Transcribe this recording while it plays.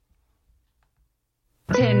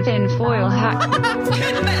Tinfoil Hat.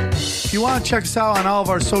 If you want to check us out on all of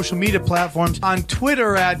our social media platforms, on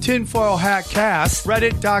Twitter at Tinfoil Hat Cast,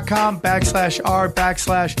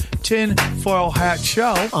 reddit.com/r/Tinfoil Hat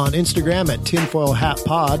Show, on Instagram at Tinfoil Hat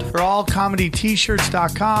Pod, for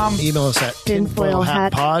allcomedyt-shirts.com. Email us at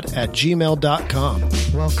tinfoilhatpod@gmail.com.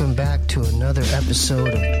 Welcome back to another episode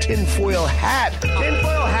of Tinfoil Hat.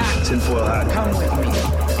 Tinfoil Hat. Tinfoil Hat. Come with me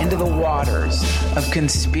into the waters of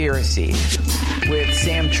conspiracy with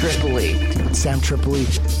Sam Tripoli. Sam Tripoli.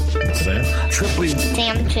 Sam Tripoli.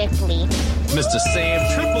 Sam Tripoli. Mr. Sam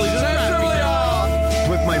Tripoli.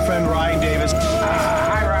 With my friend Ryan Davis.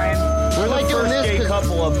 Hi, Ryan. We're like doing First this gay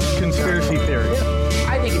couple of conspiracy theories.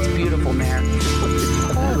 I think it's beautiful, man.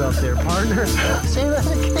 Hold up there, partner. Say that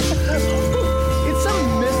again. It's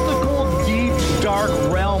some mystical, deep, dark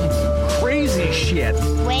realm. Crazy shit.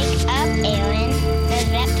 Wake up, Aaron. There's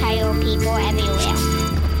reptile people everywhere.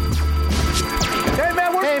 Hey,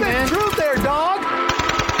 man, we're spitting truth there, dog.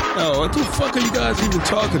 Oh, what the fuck are you guys even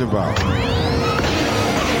talking about?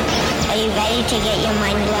 Are you ready to get your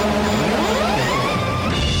mind blown?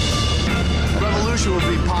 Revolution will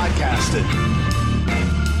be podcasted.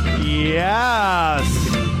 Yes.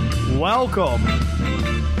 Welcome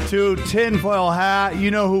to Tinfoil Hat.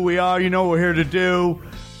 You know who we are. You know what we're here to do.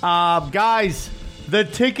 Guys, the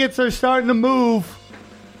tickets are starting to move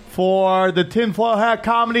for the Tinfoil Hat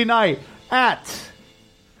Comedy Night at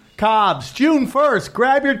Cobb's, June 1st.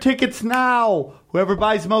 Grab your tickets now. Whoever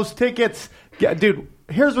buys the most tickets. Dude,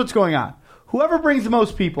 here's what's going on. Whoever brings the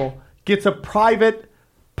most people gets a private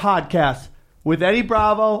podcast with Eddie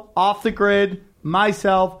Bravo, Off the Grid,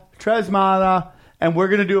 myself, Tresmana, and we're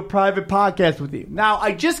going to do a private podcast with you. Now,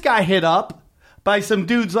 I just got hit up by some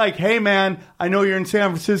dudes like, hey, man, I know you're in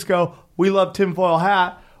San Francisco. We love Tinfoil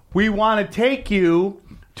Hat. We want to take you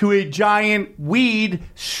to a giant weed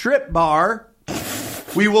strip bar.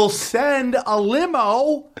 We will send a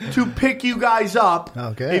limo to pick you guys up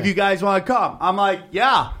if you guys want to come. I'm like,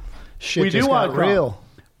 yeah, Shit we just do want got to come. real.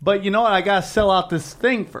 But you know what? I got to sell out this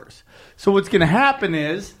thing first. So what's going to happen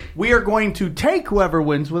is we are going to take whoever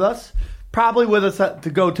wins with us, probably with us to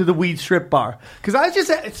go to the weed strip bar. Because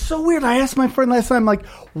it's so weird. I asked my friend last time, like,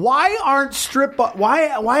 why aren't strip bar? Why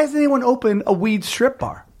hasn't anyone opened a weed strip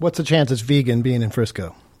bar? What's the chance it's vegan being in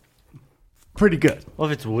Frisco? Pretty good. Well,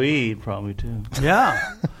 if it's weed, probably too.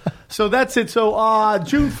 Yeah. So that's it. So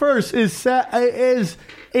June 1st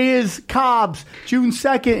is Cobb's. June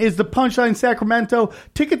 2nd is the Punchline Sacramento.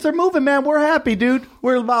 Tickets are moving, man. We're happy, dude.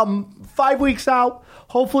 We're about 5 weeks out.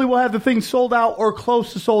 Hopefully we'll have the thing sold out or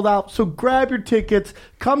close to sold out. So grab your tickets.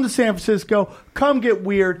 Come to San Francisco. Come get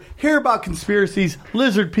weird. Hear about conspiracies,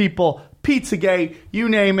 lizard people, Pizzagate, you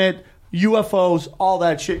name it. UFOs, all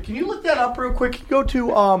that shit. Can you look that up real quick? Can you go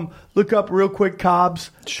to look up real quick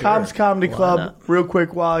Cobb's Comedy Club real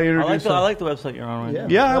quick while I introduce I like the website you're on right now.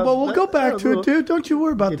 Yeah, well, we'll go back to it, dude. Don't you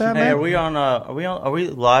worry about that, Hey, man. are we on? Are we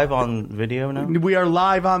live on video now? We are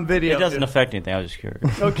live on video. It doesn't affect anything. I was just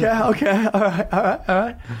curious. Okay. All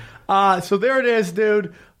right. So there it is,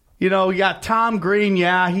 dude. You know, you got Tom Green.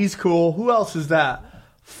 Yeah, he's cool. Who else is that?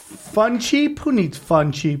 Fun Cheap? Who needs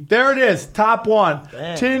Fun Cheap? There it is. Top one.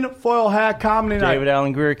 Damn. Tinfoil Hat Comedy Night. David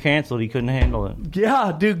Allen Greer canceled. He couldn't handle it.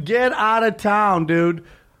 Yeah, dude. Get out of town, dude.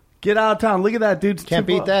 Get out of town. Look at that, dude. Can't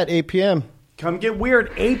beat that. 8 p.m. Come get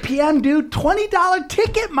weird. 8 p.m., dude. $20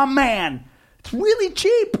 ticket, my man. It's really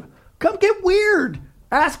cheap. Come get weird.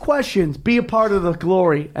 Ask questions. Be a part of the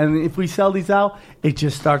glory. And if we sell these out, it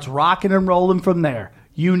just starts rocking and rolling from there.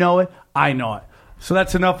 You know it. I know it. So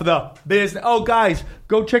that's enough of the business. Oh, guys,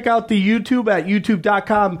 go check out the YouTube at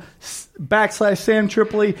youtube.com/Sam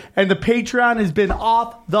Tripoli. And the Patreon has been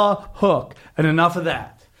off the hook. And enough of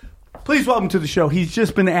that. Please welcome to the show. He's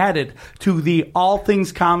just been added to the All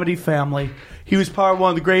Things Comedy family. He was part of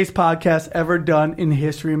one of the greatest podcasts ever done in the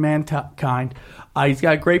history of mankind. He's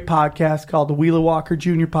got a great podcast called the Wheeler Walker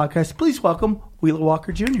Jr. Podcast. Please welcome Wheeler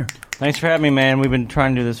Walker Jr. Thanks for having me, man. We've been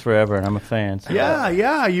trying to do this forever, and I'm a fan. So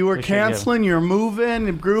Yeah. You were canceling. You're moving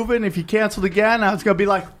and grooving. If you canceled again, I was going to be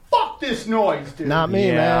like, fuck this noise, dude. Not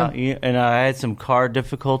me, man. Yeah, and I had some car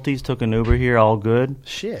difficulties. Took an Uber here, all good.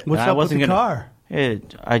 Shit. What's up with the car? I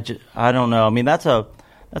don't know. I mean, that's a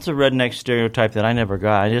redneck stereotype that I never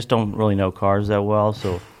got. I just don't really know cars that well,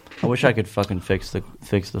 so I wish I could fucking fix the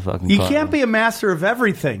fucking You car. can't be a master of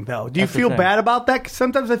everything, though. Do you That's the feel thing. bad about that? 'Cause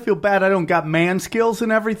sometimes I feel bad I don't got man skills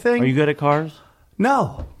and everything. Are you good at cars?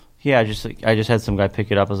 No. Yeah, I just had some guy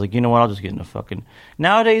pick it up. I was like, you know what? I'll just get in a fucking.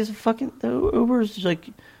 Nowadays, the Uber's like.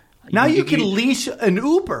 Now you can lease an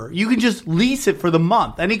Uber. You can just lease it for the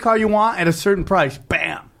month. Any car you want at a certain price.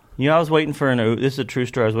 Bam. You know, I was waiting for this is a true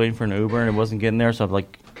story. I was waiting for an Uber and it wasn't getting there, so I'm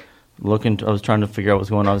like, I was trying to figure out what's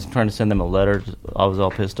going on. I was trying to send them a letter. I was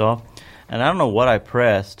all pissed off. And I don't know what I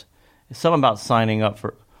pressed. It's something about signing up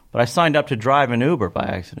for... But I signed up to drive an Uber by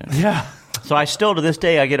accident. Yeah. So I still, to this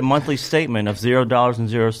day, I get a monthly statement of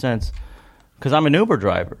 $0.00 because I'm an Uber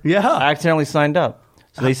driver. Yeah. I accidentally signed up.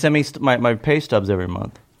 So they send me my pay stubs every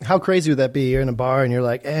month. How crazy would that be? You're in a bar and you're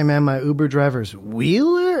like, "Hey man, my Uber driver's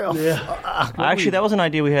Wheeler." Oh, Yeah. Actually, that was an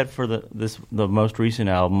idea we had for the most recent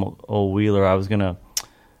album, Old Wheeler.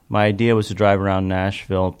 My idea was to drive around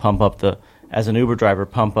Nashville, as an Uber driver,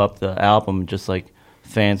 pump up the album, just like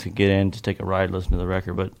fans could get in, just take a ride, listen to the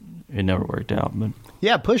record, but it never worked out. But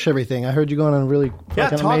yeah, push everything. I heard you going on a really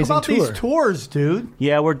fucking talk amazing about tour. these tours, dude.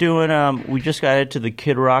 yeah, we're doing. We just got added to the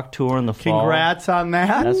Kid Rock tour in the fall. Congrats on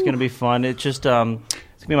that. That's going to be fun. It's just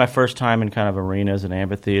it's going to be my first time in kind of arenas and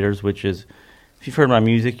amphitheaters, which is, if you've heard my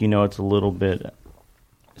music, you know it's a little bit.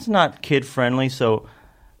 It's not kid friendly, so.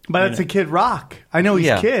 But it's a Kid Rock. I know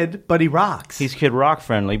he's kid, but he rocks. He's Kid Rock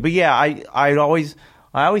friendly, but yeah, I always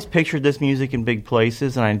pictured this music in big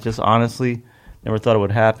places, and I just honestly never thought it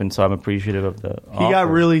would happen. So I'm appreciative of the. He got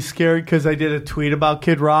really scared because I did a tweet about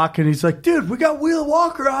Kid Rock, and he's like, "Dude, we got Wheeler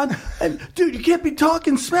Walker on, and dude, you can't be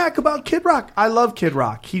talking smack about Kid Rock." I love Kid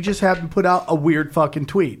Rock. He just happened to put out a weird fucking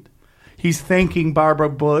tweet. He's thanking Barbara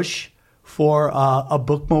Bush for a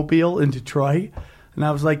bookmobile in Detroit, and I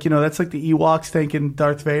was like, that's like the Ewoks thanking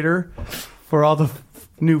Darth Vader for all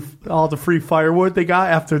the free firewood they got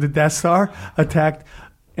after the Death Star attacked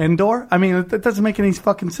Endor. I mean, that doesn't make any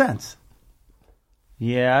fucking sense.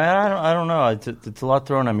 Yeah, I don't know. It's a lot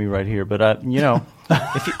thrown at me right here, but if you,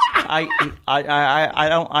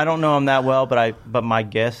 I don't know him that well, but my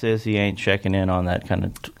guess is he ain't checking in on that kind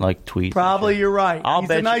of like tweet. Probably you're right. He's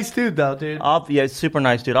bet a nice dude though, dude. Super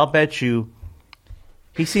nice dude. I'll bet you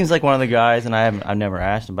he seems like one of the guys, and I've never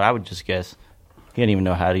asked him, but I would just guess he didn't even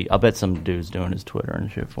know how to. I'll bet some dude's doing his Twitter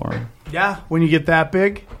and shit for him. Yeah, when you get that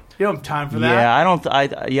big, you don't have time for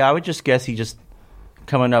that. Yeah, I would just guess he just.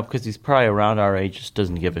 Coming up because he's probably around our age, just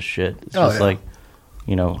doesn't give a shit. It's just like,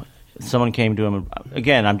 someone came to him. And,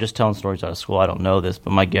 again, I'm just telling stories out of school. I don't know this,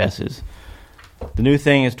 but my guess is the new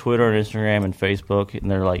thing is Twitter and Instagram and Facebook,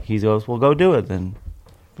 and they're like, he goes, "Well, go do it then."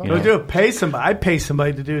 Go do it. Pay somebody. I'd pay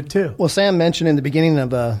somebody to do it too. Well, Sam mentioned in the beginning of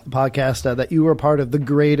the podcast that you were part of the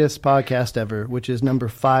greatest podcast ever, which is number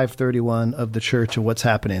 531 of the Church of What's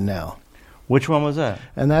Happening Now. Which one was that?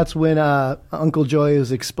 And that's when Uncle Joey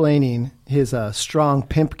was explaining his strong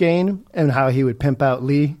pimp game and how he would pimp out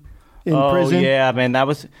Lee in prison. Oh, yeah, man.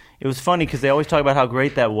 It was funny because they always talk about how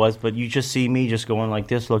great that was, but you just see me just going like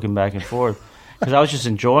this, looking back and forth, because I was just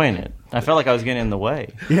enjoying it. I felt like I was getting in the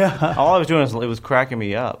way. Yeah. All I was doing it was cracking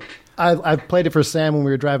me up. I played it for Sam when we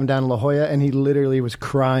were driving down to La Jolla, and he literally was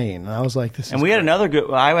crying. And I was like, "This is." And we had another good.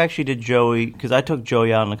 I actually did Joey because I took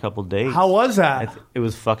Joey out on a couple dates. How was that? It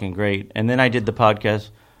was fucking great. And then I did the podcast.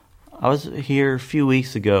 I was here a few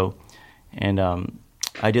weeks ago, and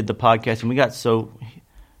I did the podcast, and we got so.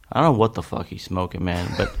 I don't know what the fuck he's smoking, man.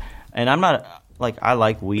 And I'm not like I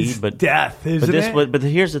like weed, it's but death, isn't it? But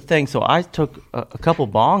here's the thing. So I took a couple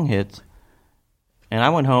bong hits. And I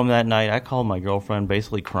went home that night. I called my girlfriend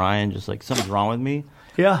basically crying, just like, something's wrong with me.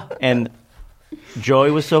 Yeah. And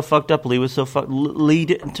Joey was so fucked up. Lee was so fucked. Lee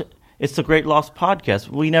didn't. It's the Great Lost podcast.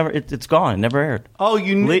 It's gone. It never aired. Oh,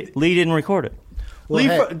 Lee didn't record it.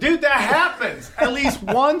 Well, dude, that happens at least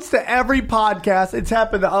once to every podcast. It's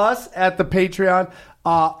happened to us at the Patreon.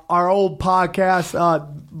 Our old podcast,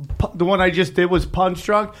 the one I just did was Punch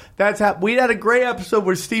Drunk. We had a great episode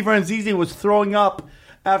where Steve Ranzizi was throwing up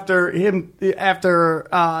after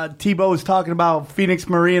Tebow was talking about Phoenix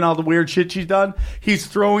Marie and all the weird shit she's done. He's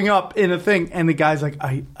throwing up in a thing, and the guy's like,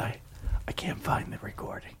 I can't find the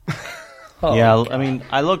recording. I mean,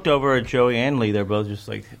 I looked over at Joey and Lee. They're both just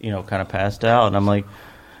like, kind of passed out. And I'm like,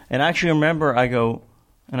 and I actually remember I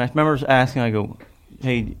remember asking, I go,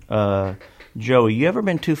 "Hey, Joey, you ever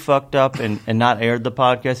been too fucked up and not aired the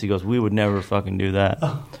podcast?" He goes, "We would never fucking do that."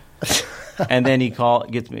 And then he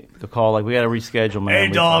gets me the call like, "We got to reschedule, man."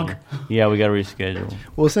 Hey, dog. Yeah, we got to reschedule.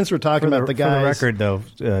 Well, since we're talking about the guys, for the record, though,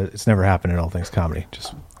 it's never happened in All Things Comedy.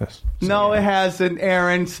 No, it hasn't,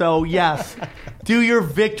 Aaron. So yes, do your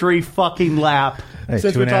victory fucking lap. Hey,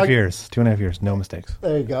 Since 2.5 years. 2.5 years. No mistakes.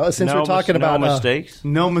 There you go. Since we're talking about mistakes.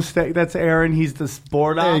 No mistake. That's Aaron. He's the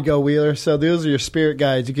board op. there you go, Wheeler. So those are your spirit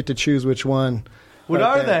guides. You get to choose which one. What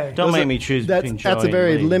are they? Don't make me choose between Joey That's a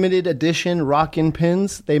very and Lee. limited edition Rockin'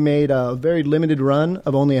 Pins. They made a very limited run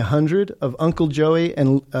of only 100 of Uncle Joey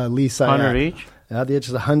and Lee Syatt. 100 each? Yeah, it's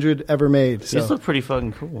just 100 ever made. So. These look pretty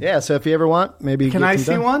fucking cool. Yeah, so if you ever want, maybe Can get I them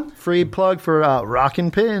see done. one? Free plug for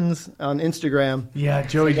Rockin' Pins on Instagram. Yeah,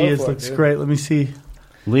 Joey So go Diaz for it, looks dude. great. Let me see.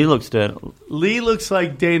 Lee looks dead. Lee looks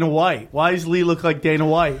like Dana White. Why does Lee look like Dana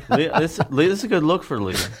White? This is a good look for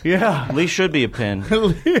Lee. Yeah. Lee should be a pin.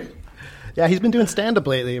 Yeah, he's been doing stand-up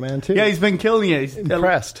lately, man, too. Yeah, he's been killing it. He's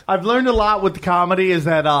impressed. I've learned a lot with the comedy is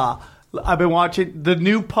that I've been watching the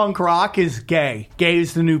new punk rock is gay. Gay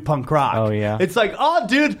is the new punk rock. Oh, yeah. It's like, oh,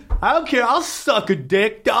 dude, I don't care. I'll suck a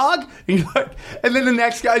dick, dog. And, you're like, and then the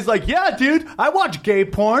next guy's like, yeah, dude, I watch gay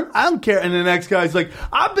porn. I don't care. And the next guy's like,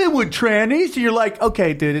 I've been with trannies. And you're like,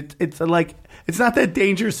 okay, dude, it's like, it's not that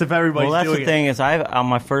dangerous if everybody's doing it. Well, that's the thing is, on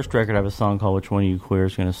my first record, I have a song called "Which One of You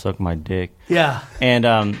Queers Gonna Suck My Dick." Yeah.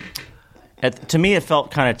 And to me, it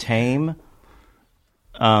felt kind of tame.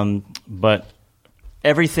 But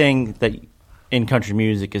everything that in country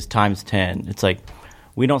music is times 10. It's like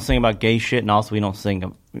we don't sing about gay shit, and also we don't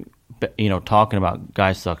sing, talking about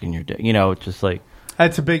guys sucking your dick. It's just like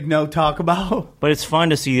that's a big no talk about. But it's fun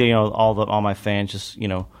to see, all my fans just,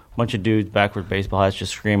 a bunch of dudes backward baseball hats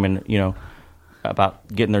just screaming, about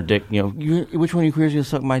getting their dick. Which one of you queers gonna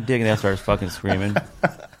suck my dick? And they start fucking screaming.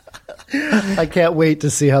 I can't wait to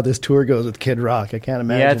see how this tour goes with Kid Rock. I can't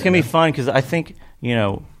imagine. Yeah, it's going to be fun because I think,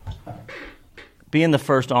 being the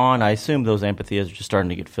first on, I assume those amphitheaters are just starting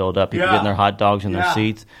to get filled up. People getting their hot dogs in their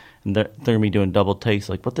seats, and they're going to be doing double takes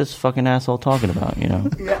like, what this fucking asshole talking about,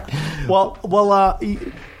 Yeah. Well,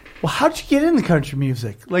 how'd you get into country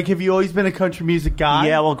music? Like, have you always been a country music guy?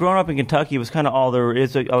 Yeah, well, growing up in Kentucky, it was kind of all there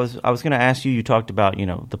is. I was going to ask you, you talked about,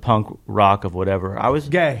 the punk rock of whatever. I was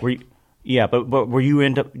gay. Yeah, but were you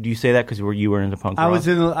into? Do you say that because you were into punk rock?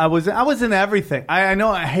 I was in everything. I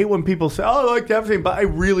know I hate when people say, "Oh, I liked everything," but I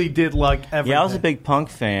really did like everything. Yeah, I was a big punk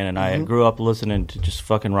fan, and I grew up listening to just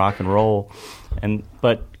fucking rock and roll,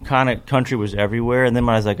 but kind of country was everywhere. And then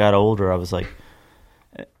as I got older, I was like,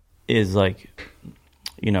 here's the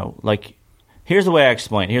way I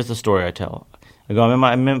explain it. Here's the story I tell. I go,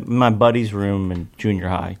 I'm in my buddy's room in junior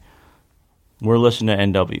high. We're listening to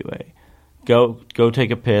NWA. Go take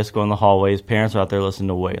a piss. Go in the hallway. His parents are out there listening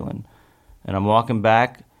to Waylon, and I'm walking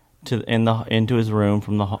back into his room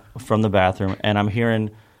from the bathroom, and I'm hearing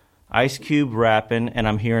Ice Cube rapping, and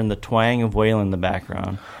I'm hearing the twang of Waylon in the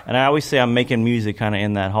background. And I always say I'm making music kind of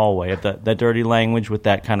in that hallway, of that dirty language with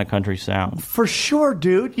that kind of country sound. For sure,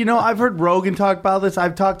 dude. I've heard Rogan talk about this.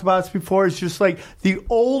 I've talked about this before. It's just like the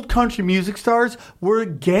old country music stars were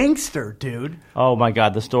gangster, dude. Oh my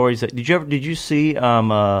God, the stories that did you see?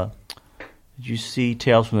 Did you see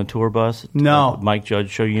Tales from the Tour Bus? No. Mike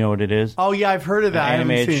Judge show, you know what it is? Oh, yeah, I've heard of that. An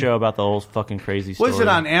animated show about the old fucking crazy story. Was it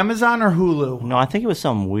on Amazon or Hulu? No, I think it was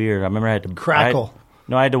something weird. I remember I had to... Crackle.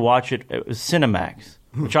 I had to watch it. It was Cinemax,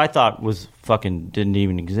 which I thought was fucking didn't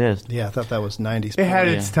even exist. Yeah, I thought that was 90s. It had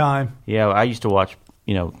its time. Yeah, I used to watch,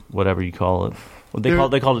 whatever you call it. They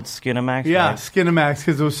called it Skinemax. Yeah, right? Skinemax,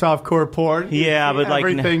 because it was softcore porn. Yeah, but like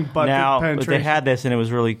everything but now, the but they had this, and it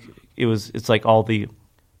was really... It's like all the...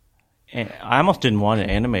 I almost didn't want to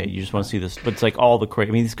animate. You just want to see this, but it's like all the crazy.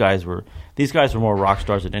 I mean, these guys were more rock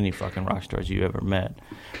stars than any fucking rock stars you ever met.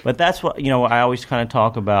 But that's what I always kind of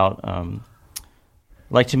talk about.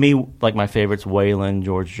 Like to me, like my favorites, Waylon,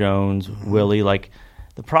 George Jones, Willie. Like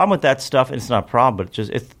the problem with that stuff, and it's not a problem,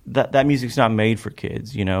 but that music's not made for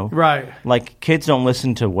kids. Right? Like kids don't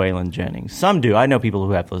listen to Waylon Jennings. Some do. I know people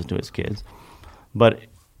who have listened to it as kids, but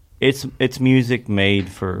it's music made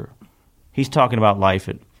for. He's talking about life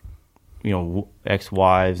at.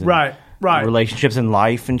 Ex-wives and right. relationships in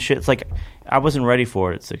life and shit. It's like I wasn't ready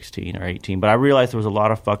for it at 16 or 18, but I realized there was a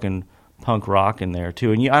lot of fucking punk rock in there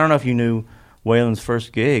too. And I don't know if you knew Waylon's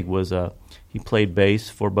first gig was he played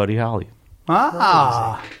bass for Buddy Holly.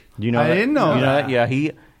 Ah, do you know? I didn't know that. Yeah,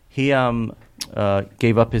 he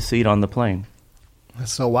gave up his seat on the plane.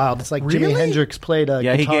 That's so wild. It's like Really? Jimi Hendrix played a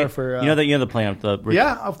guitar for... the plane.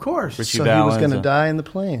 Yeah, of course. Richie so Valens, he was going to die in the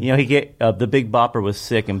plane. He the Big Bopper was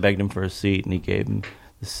sick and begged him for a seat, and he gave him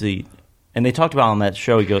the seat. And they talked about on that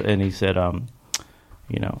show. He said, I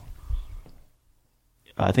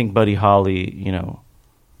think Buddy Holly,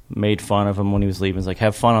 made fun of him when he was leaving. He's like,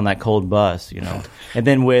 have fun on that cold bus, And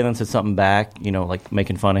then Waylon said something back, like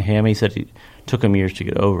making fun of him. He said it took him years to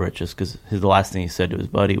get over it, just because the last thing he said to his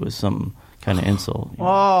buddy was something kind of insult.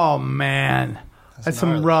 Oh man, that's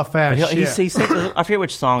some rough ass shit. He sings, I forget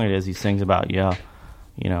which song it is. He sings about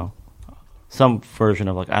some version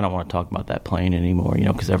of like I don't want to talk about that plane anymore,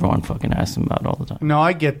 because everyone fucking asks him about it all the time. No,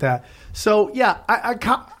 I get that. So yeah,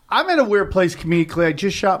 I'm in a weird place comedically. I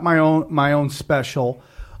just shot my own special,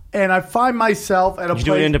 and I find myself at a place.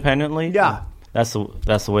 You do it independently? Yeah. That's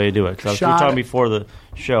the way to do it. Because we were talking before the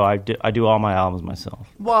show. I do all my albums myself.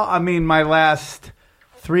 Well, I mean, my last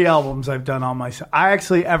 3 albums I've done all myself.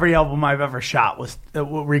 Every album I've ever shot was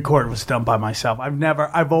recorded was done by myself.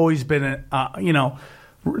 I've always been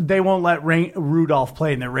they won't let Rudolph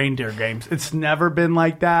play in their reindeer games. It's never been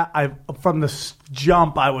like that. From the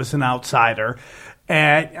jump, I was an outsider.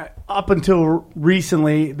 And up until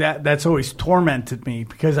recently, that's always tormented me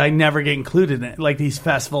because I never get included in it. Like these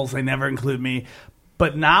festivals, they never include me.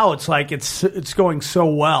 But now it's like it's going so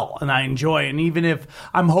well, and I enjoy it. And even if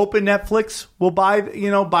I'm hoping Netflix will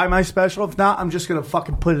buy my special, if not, I'm just gonna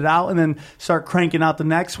fucking put it out and then start cranking out the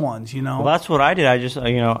next ones. Well, that's what I did. I just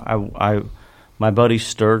my buddy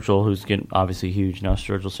Sturgill, who's getting obviously huge now,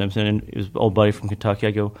 Sturgill Simpson, and his old buddy from Kentucky.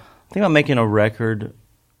 I go, I think I'm making a record.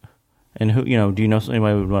 And who, do you know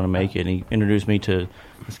anybody who would want to make it? And he introduced me to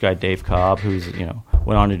this guy Dave Cobb, who's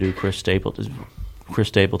went on to do Chris Stapleton,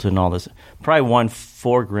 and all this. Probably won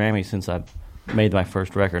 4 Grammys since I made my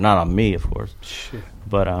first record. Not on me, of course. Shit.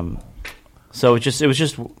 But so it was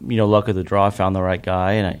just luck of the draw. I found the right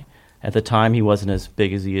guy, and at the time he wasn't as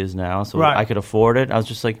big as he is now, so I could afford it. I was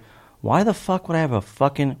just like, why the fuck would I have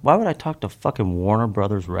why would I talk to fucking Warner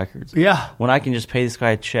Brothers Records? Yeah. When I can just pay this guy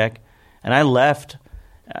a check, and I left.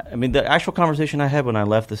 I mean, the actual conversation I had when I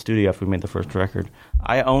left the studio after we made the first record,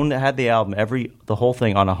 I had the album, the whole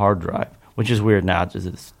thing on a hard drive, which is weird now because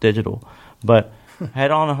it's digital. But I had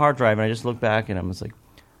it on a hard drive, and I just looked back, and I was like,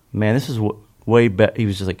 man, this is way better. He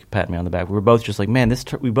was just like patting me on the back. We were both just like, man,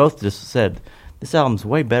 we both just said, this album's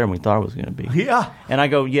way better than we thought it was going to be. Yeah. And I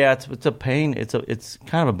go, yeah, it's a pain. It's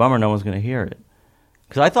kind of a bummer no one's going to hear it.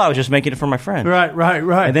 Because I thought I was just making it for my friend. Right.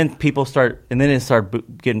 And then it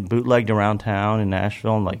started getting bootlegged around town in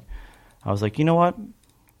Nashville, and like, I was like, you know what?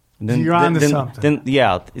 And then, you're onto something.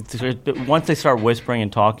 Once they start whispering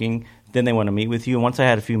and talking, then they want to meet with you. And once I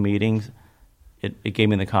had a few meetings, it gave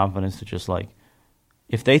me the confidence to just like,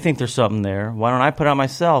 if they think there's something there, why don't I put it out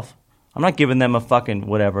myself? I'm not giving them a fucking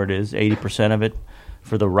whatever it is, 80% of it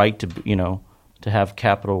for the right to to have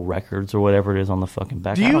Capitol Records or whatever it is on the fucking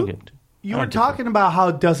back. You were talking about how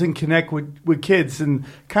it doesn't connect with kids, and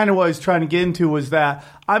kind of what I was trying to get into was that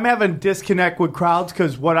I'm having disconnect with crowds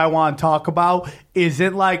because what I want to talk about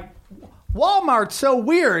isn't like Walmart's so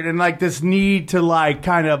weird and like this need to like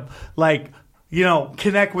kind of like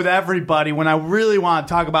connect with everybody when I really want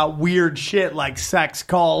to talk about weird shit like sex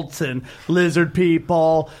cults and lizard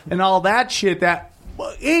people and all that shit that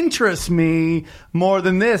interests me more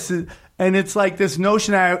than this. And it's like this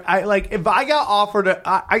notion I like if I got offered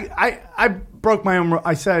I broke my own.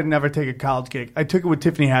 I said I'd never take a college gig. I took it with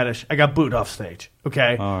Tiffany Haddish. I got booed off stage.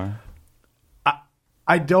 Okay. All right.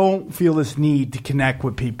 I don't feel this need to connect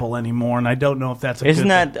with people anymore, and I don't know if that's I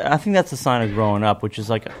think that's a sign of growing up, which is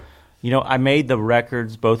like, I made the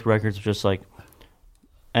records, both records, just like,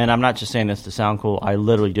 and I'm not just saying this to sound cool. I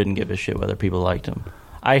literally didn't give a shit whether people liked them.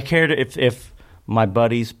 I cared if my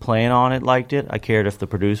buddies playing on it liked it. I cared if the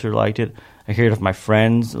producer liked it. I cared if my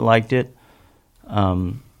friends liked it.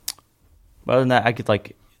 Other than that, I could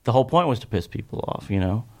the whole point was to piss people off,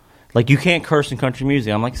 Like, you can't curse in country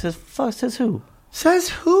music. I'm like, says who? Says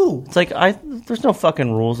who? It's like, there's no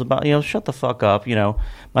fucking rules about, shut the fuck up,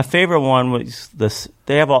 My favorite one was this,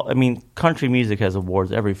 country music has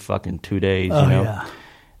awards every fucking 2 days, Yeah.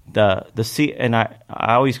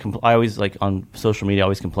 I always like on social media, I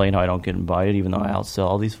always complain how I don't get invited, even though I outsell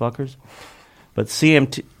all these fuckers. But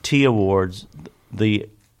CMT Awards,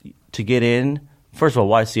 to get in, first of all,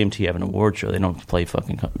 why does CMT have an award show? They don't play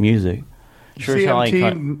fucking music. Sure,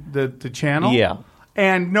 CMT, the channel? Yeah.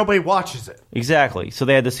 And nobody watches it. Exactly. So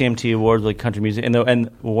they had the CMT Awards, like country music, and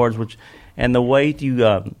awards, and the way you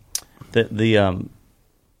the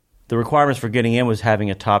requirements for getting in was having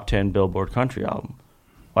a top 10 Billboard country album.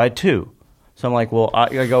 Well, I had 2. So I'm like, well,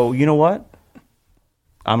 I go, you know what?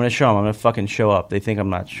 I'm going to show them. I'm going to fucking show up. They think I'm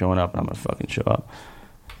not showing up, and I'm going to fucking show up.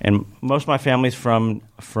 And most of my family's from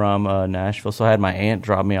Nashville, so I had my aunt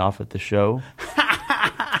drop me off at the show.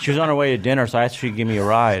 She was on her way to dinner, so I asked if she'd give me a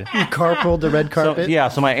ride. You carpooled the red carpet?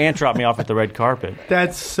 So my aunt dropped me off at the red carpet.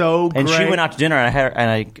 That's so great. And she went out to dinner, and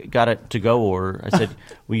I got it to go order. I said,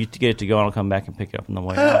 "Will you get it to go, and I'll come back and pick it up on the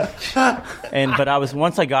way out."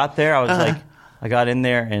 Once I got there, I was like, I got in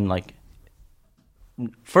there, and like,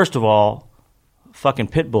 first of all, fucking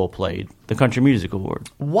Pitbull played the Country Music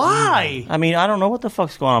Awards. Why? I mean, I don't know what the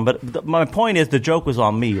fuck's going on, but my point is the joke was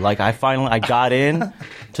on me. Like, I got in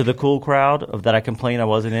to the cool crowd that I complained I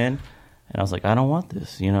wasn't in, and I was like, I don't want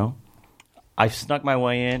this, I snuck my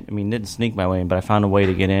way in. I mean, didn't sneak my way in, but I found a way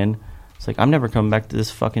to get in. It's like, I'm never coming back to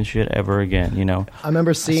this fucking shit ever again, I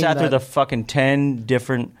remember seeing I sat through the fucking 10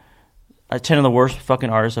 of the worst fucking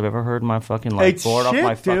artists I've ever heard in my fucking life. Bored off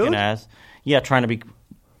my fucking ass. Yeah, trying to be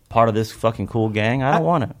part of this fucking cool gang. I don't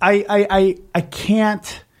want it. I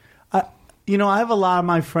can't. I have a lot of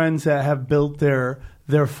my friends that have built their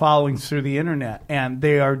their followings through the internet, and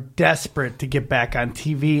they are desperate to get back on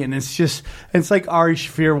TV. And it's like Ari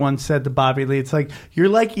Shaffir once said to Bobby Lee, it's like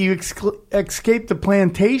you escaped the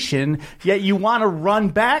plantation, yet you want to run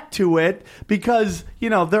back to it because,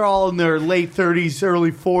 they're all in their late 30s,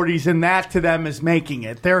 early 40s, and that to them is making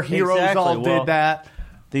it. Their heroes all did that.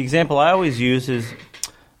 The example I always use is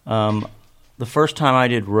the first time I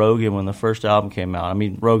did Rogan when the first album came out. I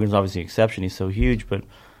mean, Rogan's obviously an exception. He's so huge, but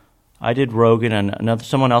I did Rogan, and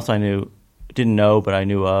someone else I didn't know, but I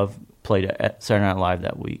knew of, played at Saturday Night Live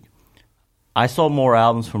that week. I sold more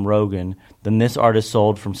albums from Rogan than this artist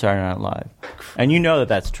sold from Saturday Night Live. And you know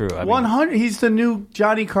that's true. 100. He's the new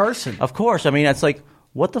Johnny Carson. Of course. I mean, it's like,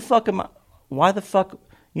 what the fuck why the fuck...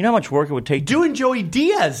 You know how much work it would take? Doing Joey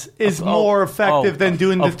Diaz is more effective than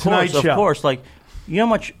doing the Tonight Show. Of course. Like, you know how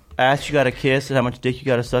much ass you got to kiss and how much dick you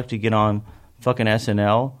got to suck to get on fucking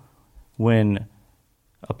SNL when...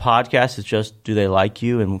 A podcast is just, do they like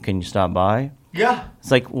you and can you stop by? Yeah.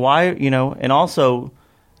 It's like, why, and also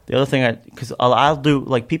the other thing, because I'll do,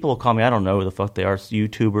 like, people will call me, I don't know who the fuck they are,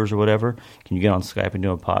 YouTubers or whatever. Can you get on Skype and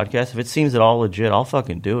do a podcast? If it seems at all legit, I'll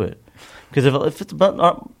fucking do it. Because if it's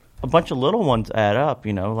a bunch of little ones add up,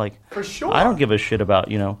 like, for sure. I don't give a shit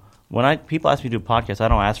about, when people ask me to do a podcast, I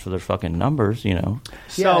don't ask for their fucking numbers,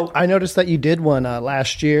 So I noticed that you did one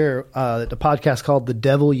last year, the podcast called The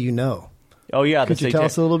Devil You Know. Oh yeah, could you tell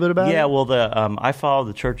us a little bit about it? Yeah, well, I follow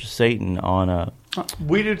the Church of Satan on.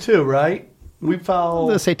 We do too, right? We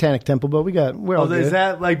follow the Satanic Temple, but we're all good. Is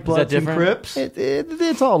that like Bloods and Crips?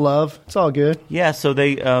 It's all love. It's all good. Yeah, so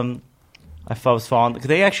they, I was following because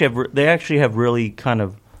they actually have really kind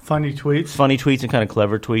of funny tweets and kind of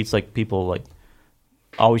clever tweets. Like people like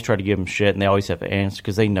always try to give them shit, and they always have answers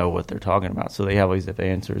because they know what they're talking about. So they always have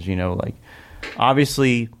answers. Like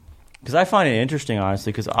obviously. Because I find it interesting,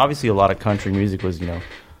 honestly, because obviously a lot of country music was,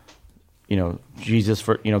 Jesus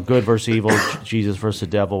for, good versus evil, Jesus versus the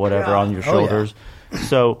devil, whatever, on your shoulders. Yeah.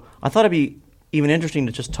 So I thought it'd be even interesting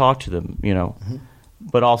to just talk to them,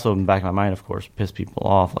 but also in the back of my mind, of course, piss people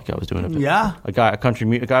off like I was doing a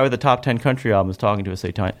guy with a top 10 country album is talking to a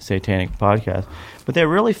satanic podcast. But they're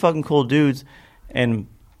really fucking cool dudes, and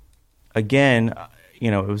again,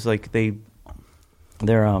 it was like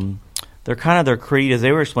they're kind of their creed, as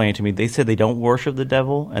they were explaining to me. They said they don't worship the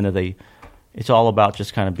devil, and that it's all about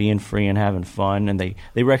just kind of being free and having fun. And they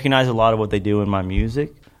recognize a lot of what they do in my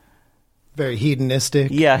music. Very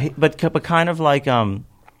hedonistic. Yeah, but kind of like I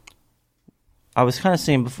was kind of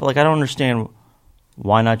saying before, like I don't understand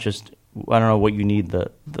why not just I don't know what you need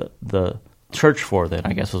the church for. Then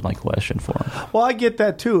I guess was my question for him. Well, I get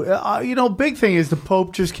that too. Big thing is the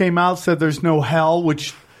Pope just came out, said there's no hell,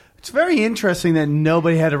 which. It's very interesting that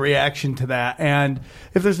nobody had a reaction to that. And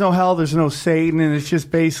if there's no hell, there's no Satan, and it's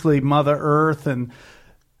just basically Mother Earth. And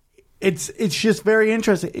it's just very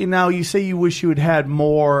interesting. Now, you say you wish you had had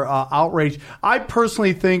more outrage. I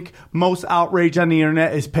personally think most outrage on the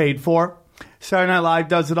internet is paid for. Saturday Night Live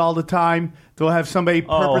does it all the time. They'll have somebody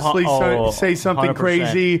purposely say something 100%.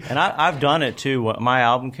 Crazy. And I've done it too.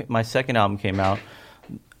 My second album came out.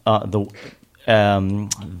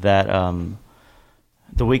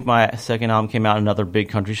 The week my second album came out, another big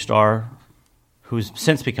country star, who's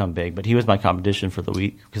since become big, but he was my competition for the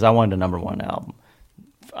week because I wanted a number one album.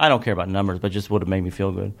 I don't care about numbers, but just would have made me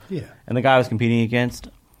feel good. Yeah. And the guy I was competing against,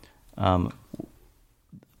 our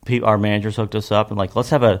managers hooked us up and like let's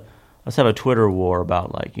have a Twitter war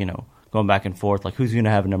about like going back and forth like who's going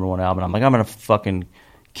to have a number one album. I'm like I'm going to fucking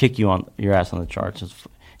kick you on your ass on the charts. And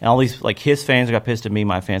all these like his fans got pissed at me,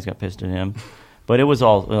 my fans got pissed at him, but it was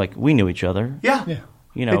all like we knew each other. Yeah.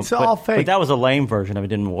 It's all fake. But that was a lame version of it.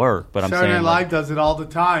 Didn't work. But Saturday Night Live does it all the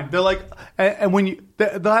time. They're like, and when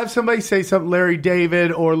they'll have somebody say something, Larry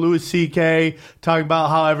David or Louis C.K. talking about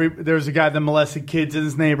how there's a guy that molested kids in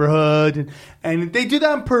his neighborhood, and they do that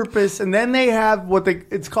on purpose. And then they have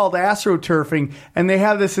it's called astroturfing, and they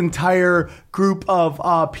have this entire group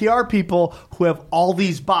of PR people who have all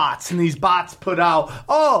these bots, and these bots put out,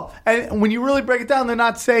 and when you really break it down, they're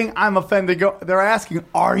not saying I'm offended. They're asking,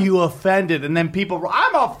 are you offended? And then people,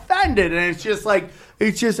 I'm offended, and it's just like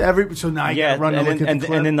so now you gotta run and look at the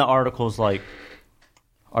clip. And then the article's like,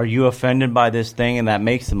 are you offended by this thing? And that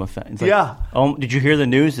makes them offended. Like, oh, did you hear the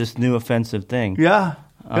news? This new offensive thing. Yeah.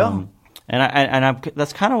 And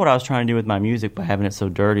that's kind of what I was trying to do with my music by having it so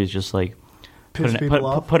dirty. Is just like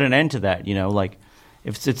put an end to that. Like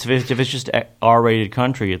if it's just R-rated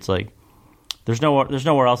country, it's like there's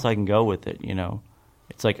nowhere else I can go with it.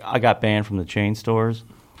 It's like I got banned from the chain stores,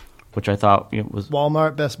 which I thought was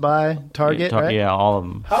Walmart, Best Buy, Target, right? Yeah, all of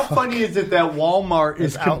them. How funny is it that Walmart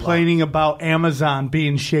is complaining about Amazon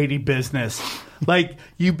being shady business? Like,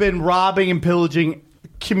 you've been robbing and pillaging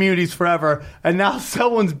communities forever, and now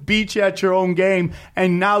someone's beat you at your own game,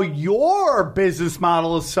 and now your business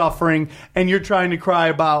model is suffering, and you're trying to cry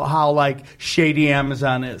about how like shady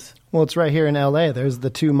Amazon is. Well, it's right here in L.A. There's the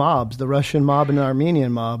two mobs, the Russian mob and the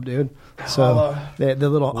Armenian mob, dude. So the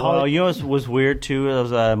little... Well, you know what was weird, too? I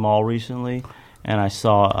was at a mall recently, and I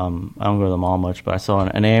saw... I don't go to the mall much, but I saw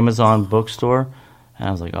an Amazon bookstore, and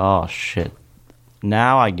I was like, oh, shit.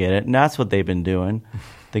 Now I get it. And that's what they've been doing.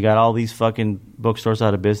 They got all these fucking bookstores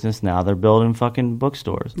out of business now. They're building fucking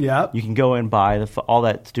bookstores. Yeah. You can go and buy all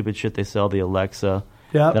that stupid shit they sell, the Alexa...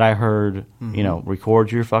 Yep. That I heard,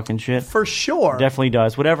 records your fucking shit. For sure. Definitely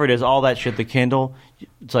does. Whatever it is, all that shit, the Kindle,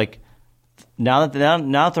 it's like, now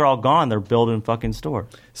that they're all gone, they're building fucking stores.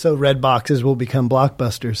 So red boxes will become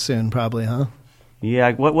Blockbusters soon, probably, huh?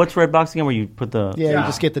 Yeah. What's Redbox again, where you put the... Yeah, you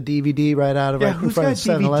just get the DVD right out of it in who's front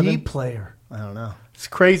got of a 7-Eleven. DVD player? I don't know. It's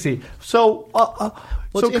crazy. So,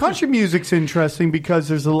 country music's interesting because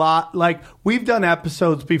there's a lot. Like we've done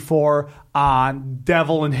episodes before on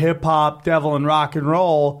devil and hip hop, devil and rock and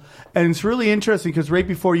roll, and it's really interesting because right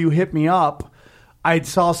before you hit me up, I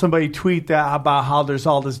saw somebody tweet that about how there's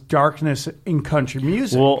all this darkness in country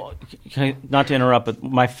music. Well, not to interrupt, but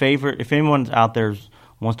my favorite, if anyone out there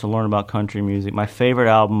wants to learn about country music, my favorite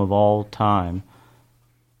album of all time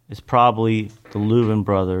is probably the Louvin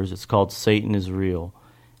Brothers. It's called Satan is Real,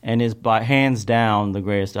 and is by hands down the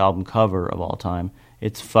greatest album cover of all time.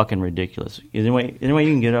 It's fucking ridiculous. Is there any way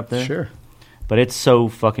you can get it up there? Sure. But it's so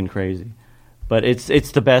fucking crazy. But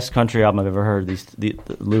it's the best country album I've ever heard. The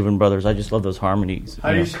Louvin Brothers. I just love those harmonies.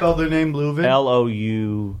 How do you spell their name, Louvin?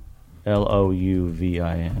 Louvin.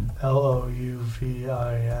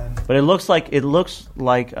 Louvin. But it looks like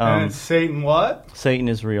and it's Satan what? Satan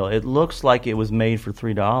is Real. It looks like it was made for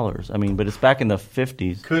 $3. I mean, but it's back in the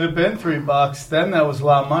 50s. Could have been $3. Then that was a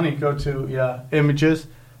lot of money. Go to images.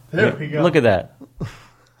 There we go. Look at that.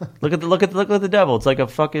 look at the devil. It's like a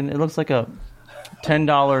fucking. It looks like a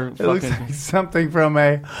 $10 fucking. It looks like something from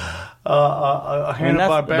a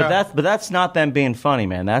Hanna-Barbera. But that's not them being funny,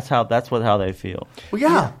 man. That's how they feel. Well,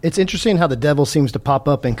 yeah. It's interesting how the devil seems to pop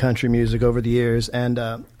up in country music over the years. And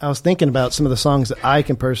I was thinking about some of the songs that I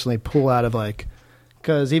can personally pull out of, like,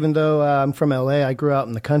 because even though I'm from L.A., I grew out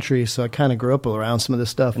in the country, so I kind of grew up around some of this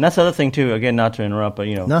stuff. And that's the other thing, too. Again, not to interrupt, but,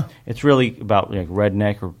 No. It's really about like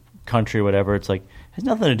redneck or country or whatever. It's like, it has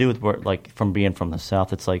nothing to do with like from being from the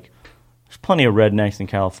South. It's like, there's plenty of rednecks in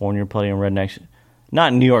California, plenty of rednecks,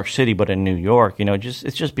 not in New York City, but in New York.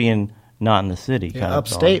 It's just being not in the city. Yeah,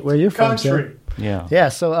 upstate, where you're from, country. Yeah. Yeah,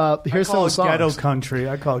 so here's some of the songs. Ghetto country.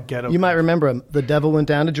 I call it ghetto You might remember them. The Devil Went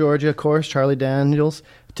Down to Georgia, of course, Charlie Daniels.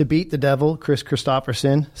 To Beat the Devil, Chris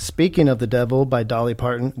Christopherson. Speaking of the Devil by Dolly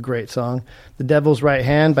Parton, great song. The Devil's Right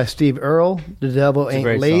Hand by Steve Earle. The Devil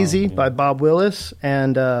Ain't Lazy by Bob Willis.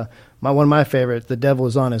 And one of my favorites, The Devil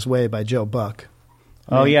Is on His Way by Joe Buck.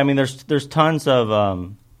 Oh, yeah, I mean, there's tons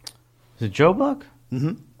of... is it Joe Buck?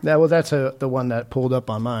 Mm-hmm. Yeah, well, that's the one that pulled up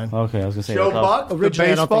on mine. Okay, I was going to say... Joe Buck, the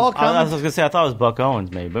baseball I was going to say, I thought it was Buck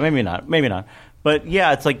Owens, maybe, but maybe not. But,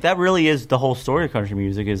 yeah, it's like that really is the whole story of country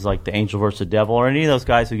music is like the angel versus the devil, or any of those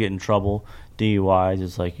guys who get in trouble, DUIs,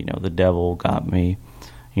 it's like, the devil got me.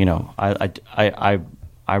 I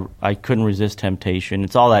couldn't resist temptation.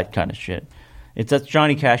 It's all that kind of shit. That's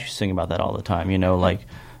Johnny Cash used to sing about that all the time, like...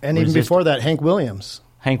 And even before that, Hank Williams.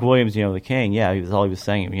 Hank Williams, the king, yeah, he was all he was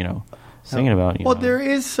saying, singing about. Well, there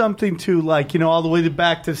is something to all the way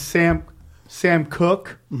back to Sam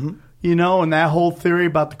Cooke, and that whole theory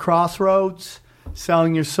about the crossroads,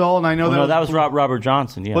 selling your soul. And I know that was Robert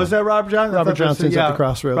Johnson. Yeah, was that Robert Johnson? Robert Johnson's at the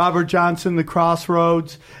crossroads. Robert Johnson, the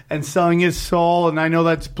crossroads, and selling his soul. And I know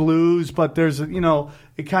that's blues, but there's it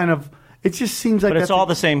kind of. It just seems like but it's all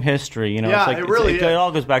the same history, Yeah, it's like, it really is. It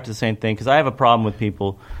all goes back to the same thing, because I have a problem with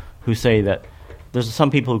people who say that there's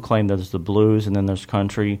some people who claim that there's the blues and then there's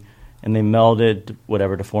country, and they melded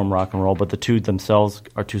whatever to form rock and roll, but the two themselves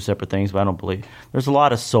are two separate things. But I don't believe there's a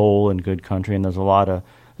lot of soul and good country, and there's a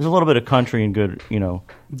little bit of country and good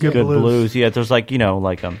good blues. Yeah, there's I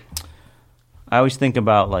always think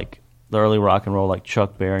about like the early rock and roll, like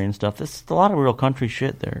Chuck Berry and stuff. There's a lot of real country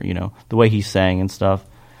shit there. The way he sang and stuff.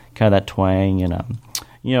 Kind of that twang, and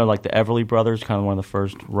like the Everly Brothers, kind of one of the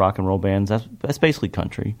first rock and roll bands. That's basically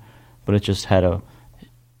country, but it just had a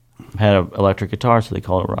electric guitar, so they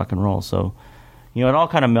call it rock and roll. So, it all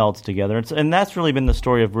kind of melds together. And that's really been the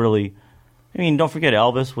story of really. I mean, don't forget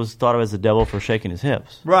Elvis was thought of as the devil for shaking his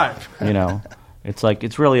hips. Right. It's like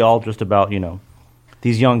it's really all just about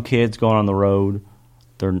these young kids going on the road.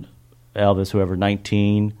 They're Elvis, whoever,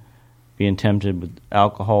 19. Being tempted with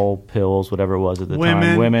alcohol, pills, whatever it was at the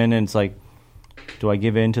time. Women, and it's like, do I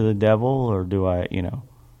give in to the devil or do I,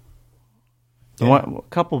 A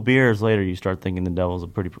couple beers later, you start thinking the devil's a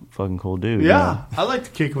pretty fucking cool dude. Yeah, I like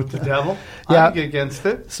to kick with the devil. Yeah. I can get against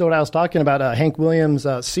it. So what I was talking about, Hank Williams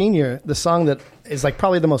Sr., the song that is like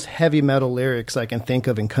probably the most heavy metal lyrics I can think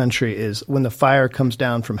of in country is When the Fire Comes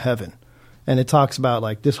Down from Heaven. And it talks about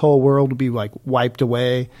like this whole world will be like wiped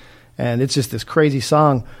away. And it's just this crazy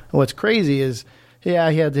song. And what's crazy is, he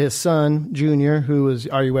had his son, Junior, who was,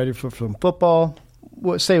 are you ready for some football?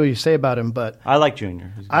 Say what you say about him, but I like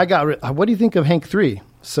Junior. What do you think of Hank 3?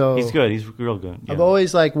 So he's good. He's real good. Yeah. I've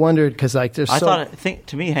always like wondered because like there's. I think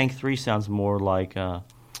to me Hank 3 sounds more like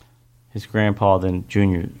his grandpa than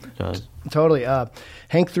Junior does. Totally.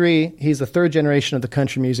 Hank 3, he's the third generation of the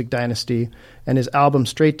country music dynasty, and his album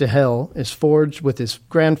Straight to Hell is forged with his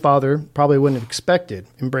grandfather, probably wouldn't have expected,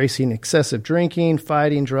 embracing excessive drinking,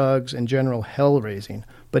 fighting, drugs, and general hell-raising.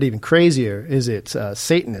 But even crazier is its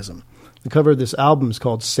Satanism. The cover of this album is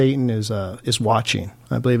called Satan is Watching,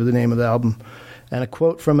 I believe is the name of the album. And a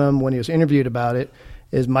quote from him when he was interviewed about it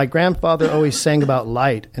is, "My grandfather always sang about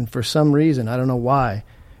light, and for some reason, I don't know why,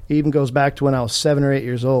 it even goes back to when I was 7 or 8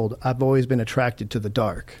 years old, I've always been attracted to the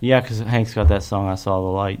dark." Yeah, because Hank's got that song, I Saw the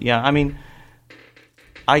Light. Yeah, I mean,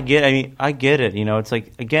 I get it. You know, it's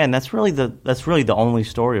like, again, that's really the only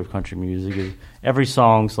story of country music. Is every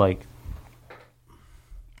song's like,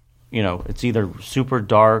 you know, it's either super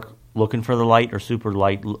dark, looking for the light, or super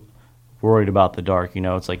light, worried about the dark. You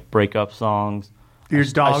know, it's like breakup songs. Your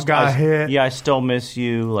dog got hit. Yeah, I still miss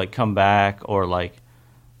you. Like, come back, or like,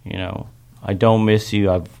 you know, I don't miss you.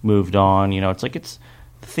 I've moved on. You know, it's like the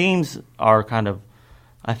themes are kind of.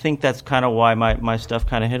 I think that's kind of why my stuff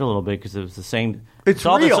kind of hit a little bit, because it was the same. It's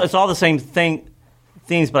all real. It's all the same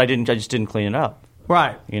themes, but I just didn't clean it up.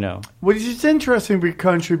 Right. You know. Which is interesting with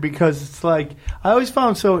country, because it's like, I always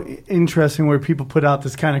found so interesting where people put out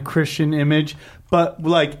this kind of Christian image, but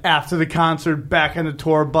like after the concert, back on the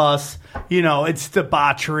tour bus, you know, it's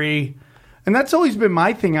debauchery. And that's always been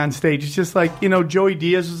my thing on stage. It's just like, you know, Joey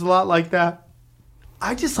Diaz was a lot like that.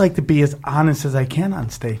 I just like to be as honest as I can on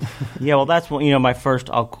stage. Yeah, well, that's what, you know, my first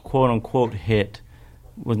quote-unquote hit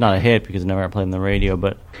was not a hit because I never played on the radio,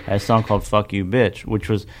 but I had a song called Fuck You Bitch, which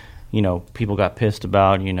was, you know, people got pissed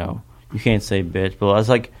about, you know, you can't say bitch. But I was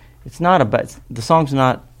like, the song's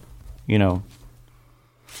not, you know,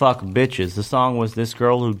 fuck bitches. The song was this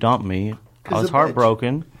girl who dumped me. I was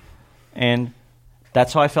heartbroken, and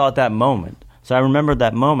that's how I felt at that moment. So I remembered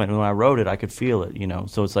that moment. When I wrote it, I could feel it, you know.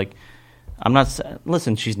 So it's like,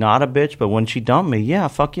 listen, she's not a bitch, but when she dumped me, yeah,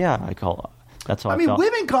 fuck yeah, I call her. That's how I felt.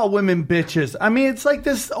 Women call women bitches. I mean, it's like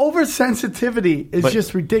this oversensitivity is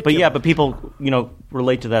just ridiculous. But people, you know,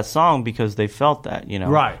 relate to that song because they felt that, you know.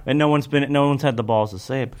 Right. And no one's had the balls to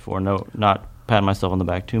say it before. No, not patting myself on the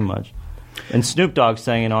back too much. And Snoop Dogg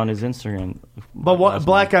sang it on his Instagram. But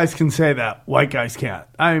black guys can say that. White guys can't.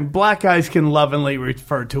 I mean, black guys can lovingly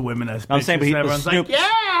refer to women as bitches. I'm saying, but everyone's Snoop, like,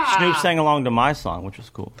 yeah! Snoop sang along to my song, which was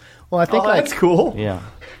cool. Well, I think that's cool. Yeah.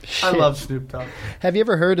 I love Snoop Dogg. Have you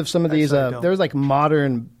ever heard of some of these? There's like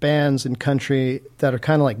modern bands in country that are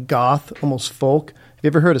kind of like goth, almost folk. Have you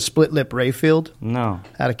ever heard of Split Lip Rayfield? No.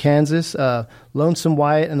 Out of Kansas. Lonesome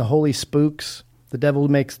Wyatt and the Holy Spooks. The Devil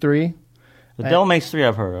Makes Three. The Devil Makes Three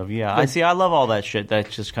I've heard of, yeah. I love all that shit.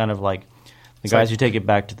 That's just kind of like the guys who take it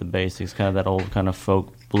back to the basics, kind of that old kind of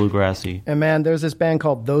folk bluegrassy. And man, there's this band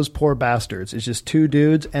called Those Poor Bastards. It's just two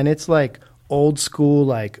dudes, and it's like old school,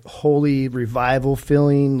 like holy revival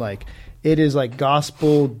feeling. Like it is like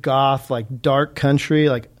gospel, goth, like dark country.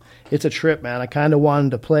 Like it's a trip, man. I kind of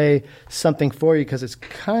wanted to play something for you because it's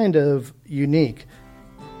kind of unique.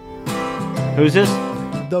 Who's this?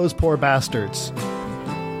 Those Poor Bastards.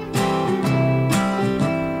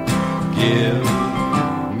 Give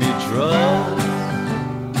me drugs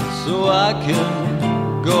so I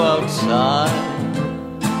can go outside.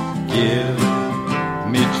 Give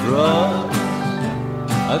me drugs,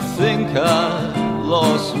 I think I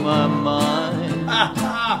lost my mind.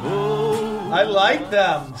 I like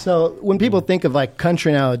them. So when people think of like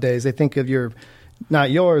country nowadays, they think of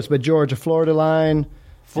not yours, but Georgia, Florida line.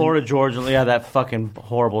 Florida, Georgia, yeah, that fucking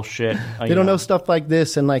horrible shit. They don't know stuff like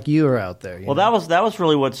this, and like you are out there. Well, that was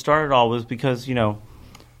really what started all, was because, you know,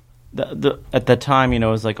 at that time, you know,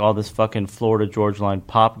 it was like all this fucking Florida Georgia line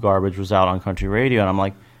pop garbage was out on country radio, and I'm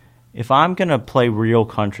like, if I'm gonna play real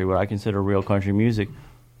country, what I consider real country music,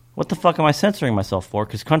 what the fuck am I censoring myself for?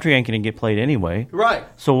 Because country ain't gonna get played anyway. Right.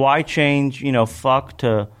 So why change, you know, fuck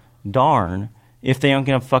to darn if they aren't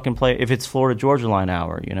gonna fucking play, if it's Florida Georgia line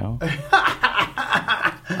hour, you know?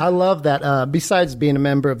 I love that. Besides being a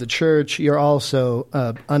member of the church, you're also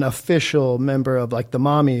an official member of like the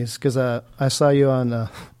Mommies, because I saw you on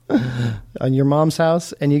your mom's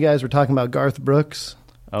house, and you guys were talking about Garth Brooks.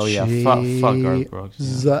 Oh yeah, fuck Garth Brooks.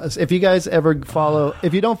 Yeah. If you guys ever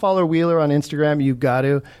if you don't follow Wheeler on Instagram, you got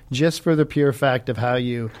to, just for the pure fact of how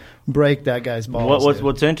you break that guy's balls.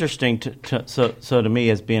 What's interesting so to me,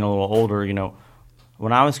 as being a little older, you know,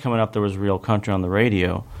 when I was coming up, there was real country on the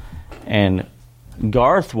radio, and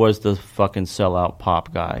Garth was the fucking sellout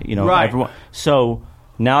pop guy. You know, right? So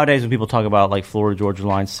nowadays, when people talk about like Florida Georgia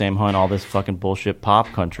Line, Sam Hunt, all this fucking bullshit pop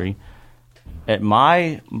country, at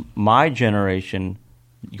my generation,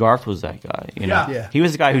 Garth was that guy, you know. Yeah. He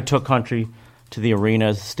was the guy who took country to the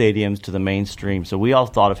arenas, stadiums, to the mainstream. So we all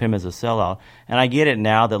thought of him as a sellout. And I get it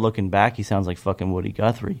now that looking back, he sounds like fucking Woody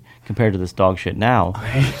Guthrie compared to this dog shit now.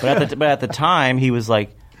 But at the time, he was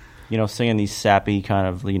like, you know, singing these sappy kind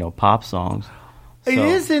of, you know, pop songs. It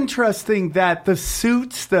is interesting that the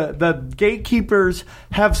suits, the gatekeepers,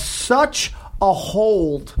 have such a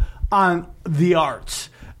hold on the arts.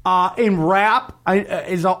 In rap,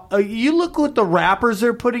 you look what the rappers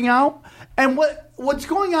they're putting out, and what's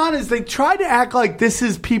going on is they try to act like this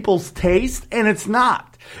is people's taste, and it's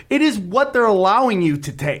not. It is what they're allowing you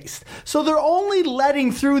to taste. So they're only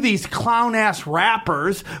letting through these clown-ass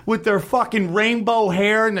rappers with their fucking rainbow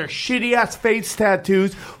hair and their shitty-ass face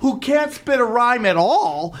tattoos who can't spit a rhyme at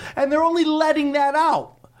all, and they're only letting that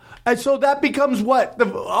out. And so that becomes what?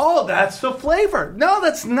 That's the flavor. No,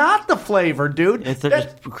 that's not the flavor, dude. They're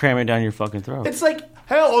just cramming down your fucking throat. It's like,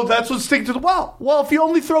 hell, that's what sticks to the wall. Well, if you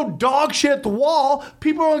only throw dog shit at the wall,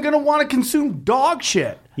 people are going to want to consume dog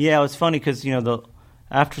shit. Yeah, it was funny because, you know,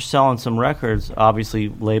 after selling some records, obviously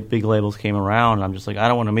big labels came around, and I'm just like, I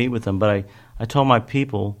don't want to meet with them. But I told my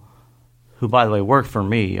people, who, by the way, work for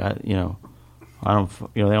me, they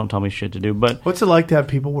don't tell me shit to do. But what's it like to have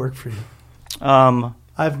people work for you?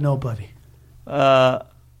 I have nobody.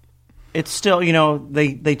 It's still, you know,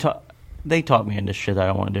 they taught me into shit I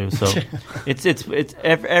don't want to do. So it's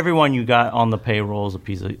everyone you got on the payroll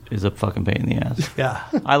is a fucking pain in the ass. Yeah,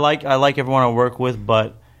 I like everyone I work with,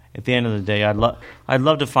 but at the end of the day, I'd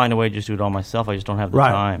love to find a way to just do it all myself. I just don't have the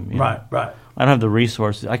time. You know? Right. I don't have the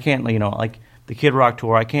resources. I can't, you know, like the Kid Rock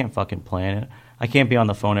tour. I can't fucking plan it. I can't be on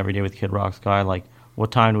the phone every day with Kid Rock's guy. Like,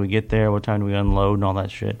 what time do we get there? What time do we unload and all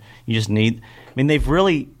that shit? You just need. I mean, they've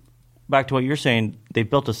really, back to what you're saying, they've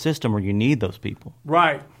built a system where you need those people.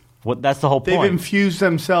 Right. That's the whole point. They've infused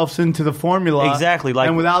themselves into the formula. Exactly. Like,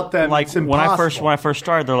 and without them, like it's impossible. when I first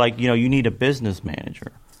started, they're like, you know, you need a business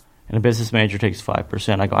manager. And a business manager takes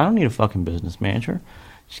 5%. I go, I don't need a fucking business manager.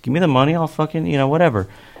 Just give me the money, I'll fucking, you know, whatever.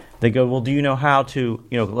 They go, well, do you know how to,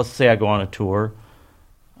 you know, let's say I go on a tour.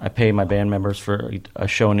 I pay my band members for a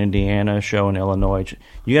show in Indiana, a show in Illinois.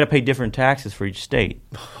 You got to pay different taxes for each state.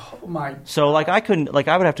 Oh my! So like I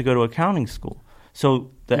would have to go to accounting school. So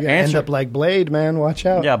the answer end up like Blade, man. Watch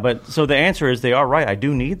out. Yeah, but so the answer is they are right. I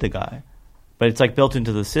do need the guy, but it's like built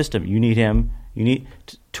into the system. You need him. You need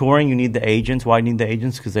touring. You need the agents. Why do you need the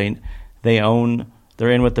agents? Because they own.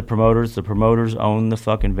 They're in with the promoters. The promoters own the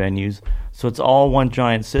fucking venues. So it's all one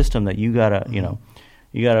giant system that you gotta, you know,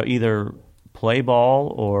 you gotta either play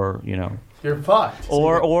ball or, you know, you're fucked.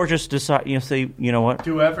 Or just decide, you know, say, you know what,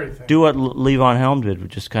 do everything. Do what Levon Helm did,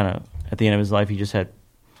 which just kind of at the end of his life, he just had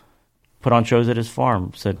put on shows at his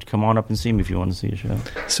farm. Said, "Come on up and see me if you want to see a show."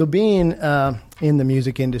 So, being in the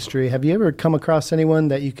music industry, have you ever come across anyone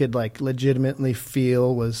that you could like legitimately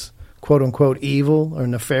feel was quote unquote evil or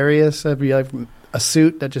nefarious? Have you like a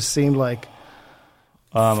suit that just seemed like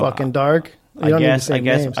fucking dark?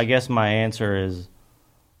 I guess my answer is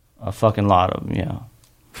a fucking lot of them. Yeah.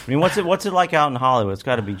 I mean, what's it like out in Hollywood? It's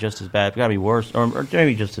got to be just as bad. It's got to be worse, or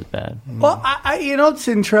maybe just as bad. Well, I you know what's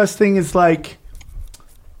interesting is like,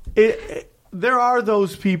 there are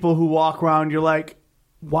those people who walk around. You're like,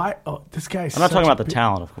 why? Oh, this guy's. I'm not talking about the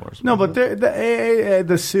talent, of course. No, but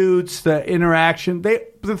the suits, the interaction.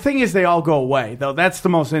 The thing is, they all go away. Though that's the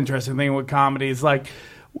most interesting thing with comedy is like,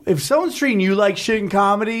 if someone's treating you like shit in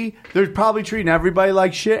comedy, they're probably treating everybody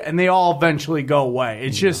like shit, and they all eventually go away.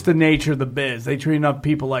 It's just the nature of the biz. They treat enough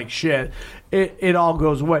people like shit. It all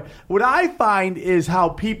goes away. What I find is how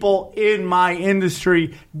people in my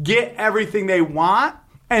industry get everything they want,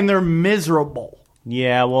 and they're miserable.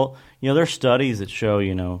 Yeah, well, you know, there's studies that show,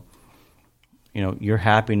 you know, your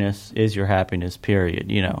happiness is your happiness, period,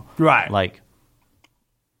 you know. Right. Like,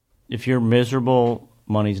 if you're miserable,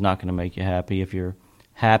 money's not going to make you happy. If you're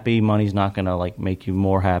happy, money's not going to like make you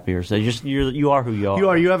more happier. So you are who you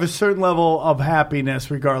are. You have a certain level of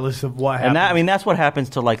happiness regardless of what happens. And that's what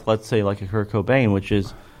happens to, like, let's say like a Kurt Cobain, which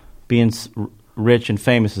is being rich and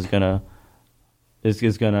famous is going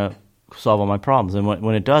to solve all my problems. And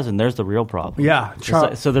when it doesn't, there's the real problem. Yeah.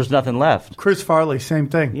 So there's nothing left. Chris Farley, same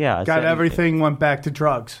thing. Yeah. Got everything, went back to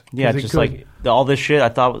drugs. Yeah, just like all this shit I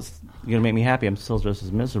thought was going to make me happy. I'm still just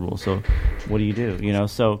as miserable. So what do you do? You know,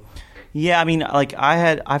 so yeah, I mean, like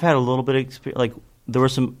I've had a little bit of experience. Like there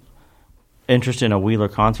was some interest in a Wheeler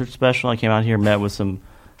concert special. I came out here, met with some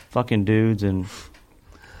fucking dudes, and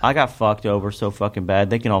I got fucked over so fucking bad.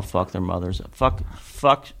 They can all fuck their mothers. Fuck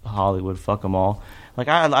Hollywood. Fuck them all. Like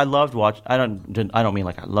I loved watch. I don't mean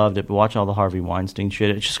like I loved it, but watching all the Harvey Weinstein shit,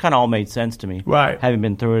 it just kind of all made sense to me. Right. Having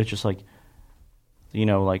been through it, it's just like, you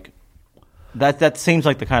know, like that seems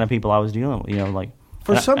like the kind of people I was dealing with. You know, like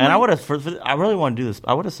for some. And I would have. I really want to do this.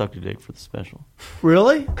 I would have sucked a dick for the special.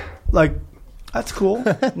 Really? Like, that's cool.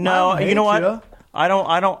 No, you know what? I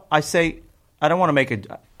don't. I say I don't want to make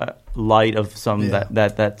a light of some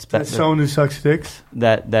that's someone who sucks dicks.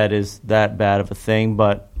 That is that bad of a thing,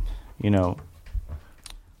 but you know,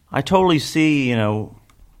 I totally see. You know,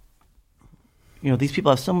 these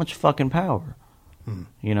people have so much fucking power.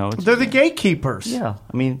 You know, they're the gatekeepers. Yeah,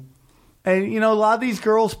 I mean, and a lot of these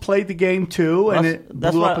girls played the game too, and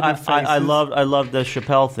that's blew what up in their faces. I loved the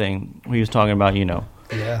Chappelle thing. He was talking about,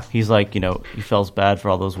 yeah, he's like, he feels bad for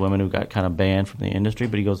all those women who got kind of banned from the industry,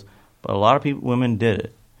 but he goes, but a lot of women did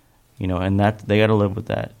it, and that they got to live with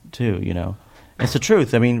that too, It's the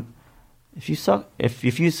truth. I mean, if you suck,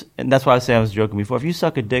 and that's why I say I was joking before. If you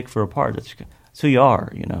suck a dick for a part, that's who you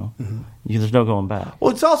are, Mm-hmm. There's no going back.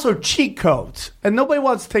 Well, it's also cheat codes, and nobody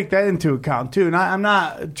wants to take that into account too. And I'm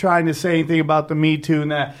not trying to say anything about the Me Too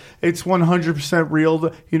and that it's 100%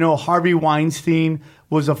 real. Harvey Weinstein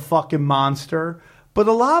was a fucking monster, but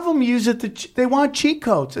a lot of them use it. They want cheat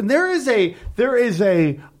codes, and there is a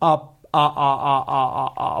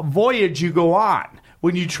voyage you go on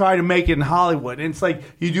when you try to make it in Hollywood. And it's like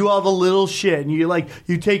you do all the little shit, and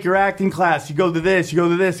you take your acting class, you go to this, you go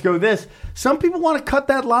to this, go to this. Some people want to cut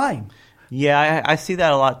that line. Yeah, I see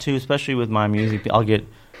that a lot too, especially with my music. I'll get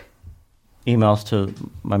emails to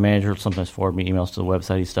my manager, sometimes forward me emails to the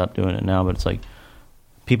website. He stopped doing it now, but it's like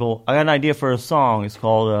people. I got an idea for a song. It's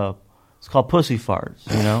called Pussy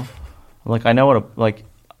Farts. Like I know what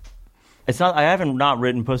it's not. I haven't not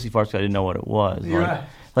written Pussy Farts because I didn't know what it was. Right.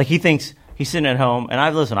 Like he thinks he's sitting at home, and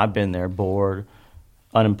I've been there, bored,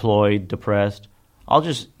 unemployed, depressed. I'll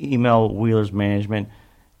just email Wheeler's management.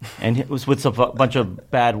 And it was with a bunch of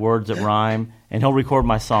bad words that rhyme, and he'll record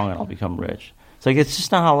my song, and I'll become rich. It's like it's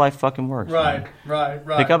just not how life fucking works. Right.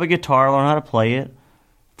 Pick up a guitar, learn how to play it.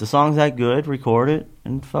 If the song's that good, record it,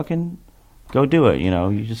 and fucking go do it.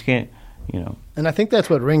 You just can't. And I think that's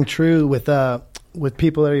what ring true with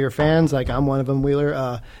people that are your fans. Like I'm one of them,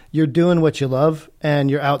 Wheeler. You're doing what you love, and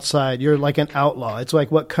you're outside. You're like an outlaw. It's like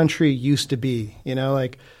what country used to be.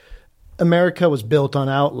 Like. America was built on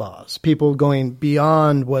outlaws, people going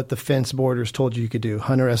beyond what the fence borders told you could do.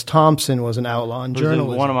 Hunter S. Thompson was an outlaw in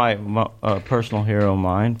journalism. One of my personal hero of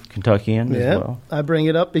mine, Kentuckian as well. I bring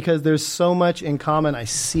it up because there's so much in common I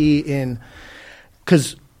see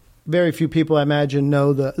because very few people, I imagine,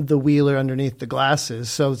 know the Wheeler underneath the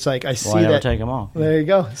glasses. So it's like I see I never that. take them off. There you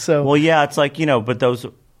go. So well, yeah, it's like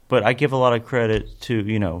but I give a lot of credit to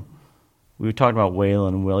we were talking about Waylon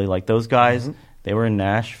and Willie, like those guys. Mm-hmm. They were in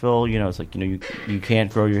Nashville, it's like, you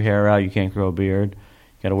can't grow your hair out, you can't grow a beard,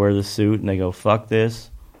 you got to wear the suit, and they go, fuck this.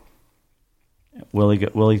 Willie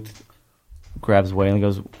grabs Waylon and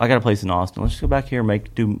goes, I got a place in Austin, let's just go back here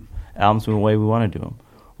and do albums the way we want to do them.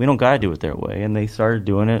 We don't got to do it their way, and they started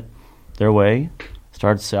doing it their way,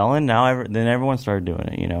 started selling, then everyone started doing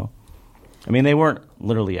it, I mean, they weren't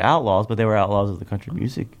literally outlaws, but they were outlaws of the country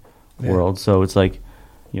music world, so it's like,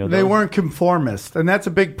 they weren't conformists, and that's a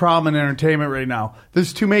big problem in entertainment right now.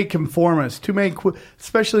 There's too many conformists,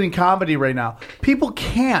 especially in comedy right now. People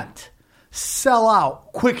can't sell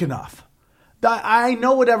out quick enough. I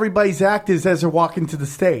know what everybody's act is as they're walking to the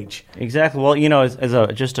stage. Exactly. Well,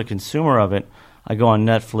 as just a consumer of it, I go on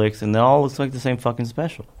Netflix, and they all look like the same fucking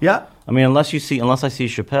special. Yeah. I mean, unless I see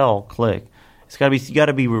Chappelle, click. You got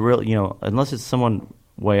to be real. Unless it's someone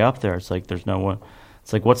way up there, it's like there's no one.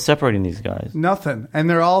 It's like, what's separating these guys? Nothing. And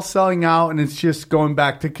they're all selling out, and it's just going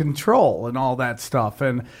back to control and all that stuff.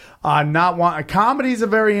 And comedy is a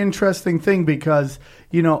very interesting thing because,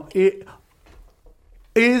 it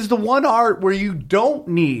is the one art where you don't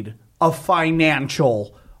need a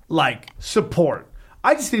financial, support.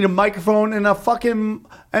 I just need a microphone and a fucking,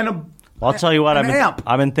 Well, I'll tell you what, amp.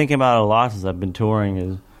 I've been thinking about it a lot since I've been touring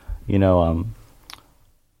is,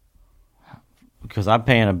 because I'm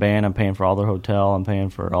paying a band, I'm paying for all their hotel, I'm paying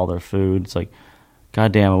for all their food. It's like,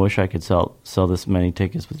 goddamn, I wish I could sell this many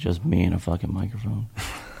tickets with just me and a fucking microphone.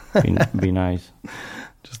 Be nice.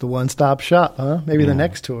 Just a one-stop shop, huh? Maybe the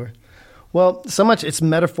next tour. Well, so much, it's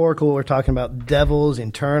metaphorical. We're talking about devils,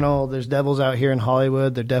 internal. There's devils out here in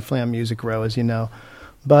Hollywood. They're definitely on Music Row, as you know.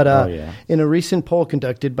 But yeah. in a recent poll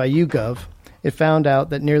conducted by YouGov, it found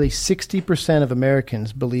out that nearly 60% of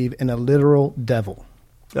Americans believe in a literal devil.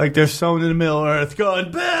 Like they're sown in the middle of earth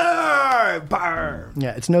going, burn, burn.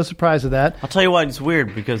 Yeah, it's no surprise of that. I'll tell you what, it's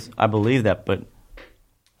weird because I believe that, but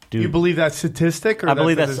You believe that statistic? Or I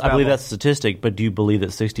believe that's that statistic, but do you believe that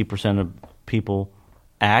 60% of people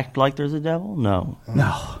act like there's a devil? No.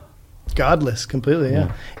 No. Godless, completely,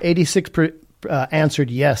 yeah. 86%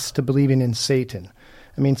 answered yes to believing in Satan.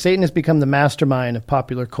 I mean, Satan has become the mastermind of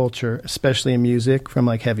popular culture, especially in music, from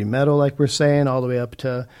like heavy metal, like we're saying, all the way up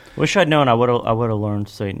to... Wish I'd known. I would have learned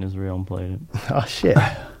Satan is real and played it. Oh, shit.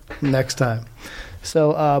 Next time.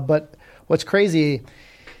 So, but what's crazy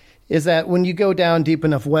is that when you go down deep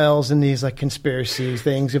enough wells in these like conspiracy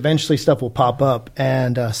things, eventually stuff will pop up.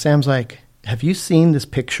 And Sam's like, have you seen this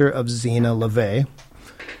picture of Zena LaVey?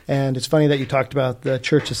 And it's funny that you talked about the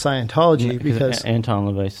Church of Scientology because Anton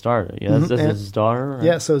LaVey started. Yeah, this is his daughter. Right?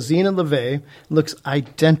 Yeah, so Zena LaVey looks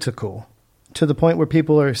identical to the point where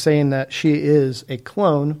people are saying that she is a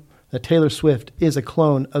clone, that Taylor Swift is a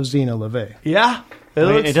clone of Zena LaVey. Yeah.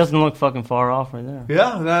 It doesn't look fucking far off right there.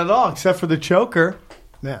 Yeah, not at all, except for the choker.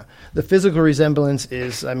 Yeah. The physical resemblance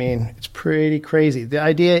is, I mean, it's pretty crazy. The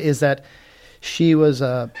idea is that she was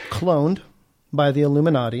cloned by the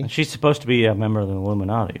Illuminati. She's supposed to be a member of the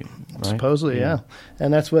Illuminati, right? Supposedly, yeah.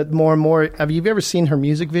 And that's what more and more... Have you ever seen her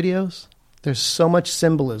music videos? There's so much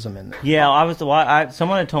symbolism in there. Yeah,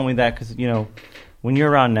 someone had told me that because, you know, when you're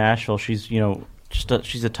around Nashville, she's, you know,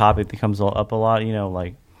 she's a topic that comes up a lot, you know,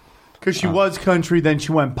 like... Because she was country, then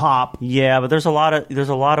she went pop. Yeah, but there's a lot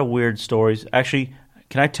of weird stories. Actually,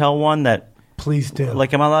 can I tell one that... Please do.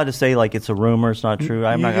 Like, am I allowed to say, like, it's a rumor, it's not true?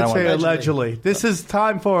 You can say allegedly. This is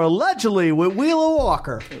time for Allegedly with Wheeler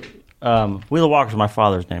Walker. Wheeler Walker's my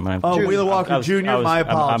father's name. Wheeler Walker Jr., my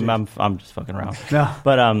apologies. I'm just fucking around. No.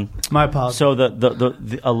 But, my apologies. So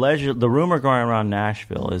the rumor going around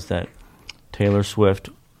Nashville is that Taylor Swift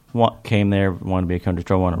came there, wanted to be a country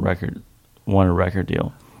star, won a record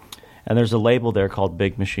deal. And there's a label there called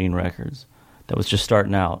Big Machine Records that was just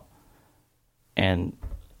starting out. And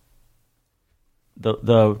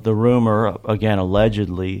the rumor, again,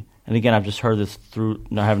 allegedly, and again, I've just heard this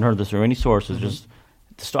I haven't heard this through any sources,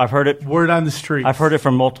 just I've heard it. Word on the street. I've heard it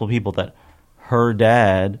from multiple people that her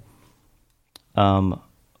dad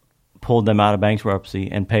pulled them out of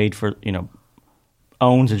bankruptcy and paid for, you know,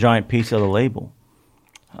 owns a giant piece of the label.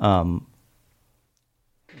 And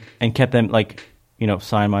kept them, like, you know,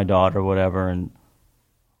 sign my daughter or whatever, and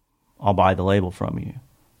I'll buy the label from you.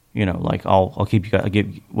 You know, like I'll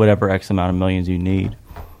give whatever X amount of millions you need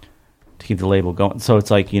to keep the label going. So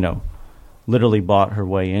it's like, you know, literally bought her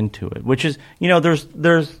way into it, which is, you know, there's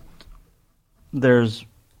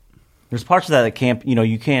parts of that can't, you know,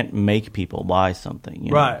 you can't make people buy something.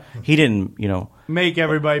 You know? Right. He didn't, you know, make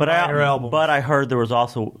everybody buy her album. But I heard there was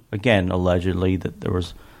also, again, allegedly that there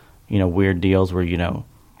was, you know, weird deals where, you know,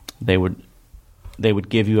 they would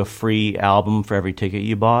give you a free album for every ticket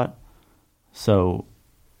you bought. So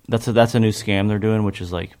that's a new scam they're doing, which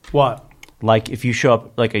is like what? Like if you show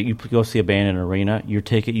up, like you go see a band in an arena, your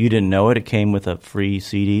ticket, you didn't know it came with a free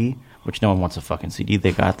CD, which no one wants a fucking CD.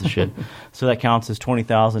 They got the shit, so that counts as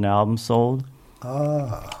 20,000 albums sold.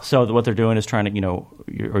 So what they're doing is trying to, you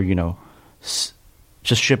know,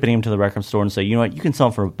 just shipping them to the record store and say, you know what, you can sell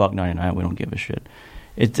them for $1.99. We don't give a shit.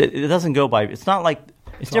 It doesn't go by. It's not like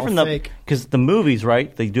it's different because the movies,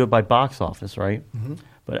 right? They do it by box office, right? Mm-hmm.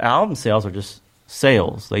 But album sales are just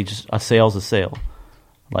sales. A sale's a sale.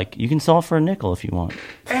 Like, you can sell it for a nickel if you want.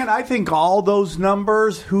 And I think all those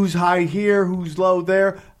numbers, who's high here, who's low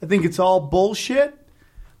there, I think it's all bullshit.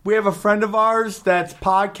 We have a friend of ours that's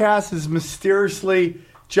podcast is mysteriously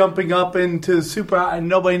jumping up into super, and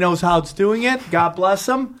nobody knows how it's doing it. God bless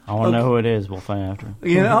him. I want to know who it is. We'll find after.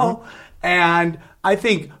 You know? And I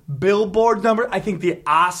think Billboard number, I think the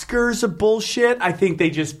Oscars are bullshit. I think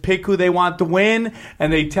they just pick who they want to win,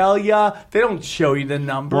 and they tell you. They don't show you the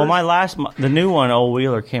numbers. Well, the new one, Old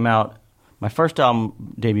Wheeler, came out. My first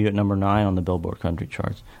album debuted at number 9 on the Billboard Country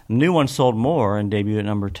charts. The new one sold more and debuted at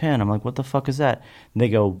number 10. I'm like, what the fuck is that? And they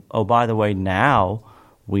go, oh, by the way, now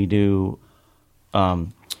we do,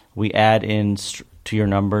 we add in to your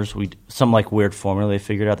numbers, some like weird formula they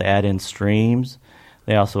figured out. They add in streams.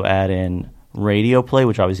 They also add in radio play,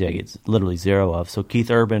 which obviously I get literally 0 of. So Keith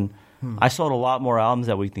Urban, I sold a lot more albums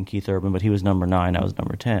that week than Keith Urban, but he was number 9, I was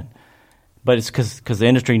number 10. But it's because the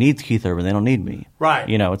industry needs Keith Urban, they don't need me. Right.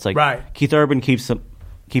 You know, it's like Keith Urban keeps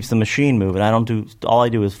the machine moving. All I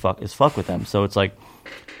do is fuck with them. So it's like,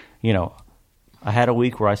 you know, I had a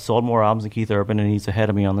week where I sold more albums than Keith Urban, and he's ahead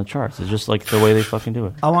of me on the charts. It's just like the way they fucking do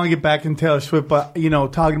it. I want to get back in Taylor Swift, but,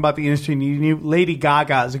 talking about the industry, Lady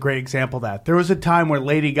Gaga is a great example of that. There was a time where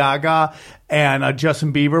Lady Gaga and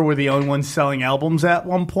Justin Bieber were the only ones selling albums at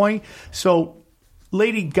one point. So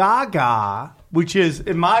Lady Gaga, which is,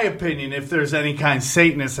 in my opinion, if there's any kind of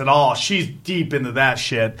Satanist at all, she's deep into that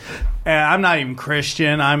shit. And I'm not even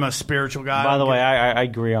Christian. I'm a spiritual guy. By the way, I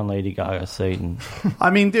agree on Lady Gaga, Satan. I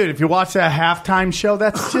mean, dude, if you watch that halftime show,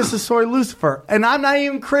 that's just a story of Lucifer. And I'm not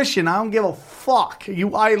even Christian. I don't give a fuck.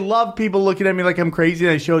 I love people looking at me like I'm crazy.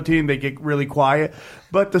 And I show it to you and they get really quiet.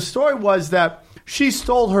 But the story was that she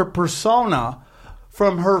stole her persona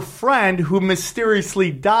from her friend who mysteriously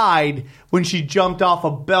died when she jumped off a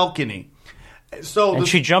balcony. So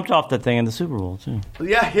she jumped off the thing in the Super Bowl, too.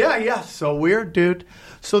 Yeah. So weird, dude.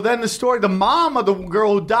 So then the mom of the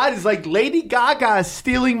girl who died is like, Lady Gaga is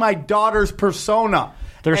stealing my daughter's persona.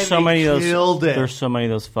 There's so many of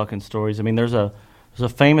those fucking stories. I mean, there's a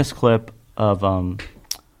famous clip of have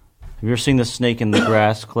you ever seen the Snake in the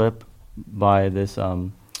Grass clip by this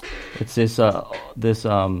this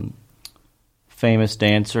famous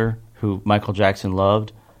dancer who Michael Jackson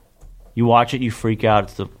loved? You watch it, you freak out.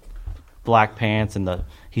 It's the black pants and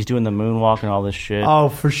he's doing the moonwalk and all this shit. Oh,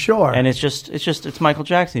 for sure. And it's Michael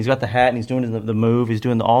Jackson. He's got the hat and he's doing the move. He's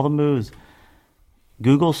doing all the moves.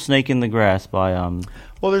 Google "Snake in the Grass" by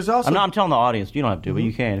Well, there's also. I'm telling the audience. You don't have to, but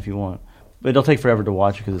you can if you want. But it'll take forever to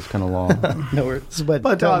watch because it's kind of long. No worries.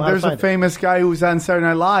 But there's a famous guy who was on Saturday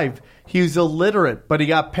Night Live. He was illiterate, but he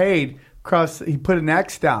got paid. He put an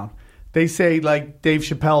X down. They say like Dave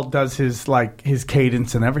Chappelle does his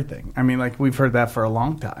cadence and everything. I mean, like we've heard that for a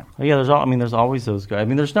long time. Yeah, there's always those guys. I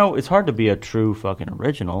mean, it's hard to be a true fucking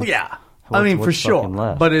original. Yeah, for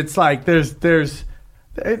sure. But it's like there's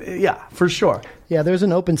for sure. Yeah, there's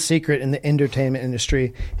an open secret in the entertainment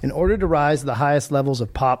industry. In order to rise to the highest levels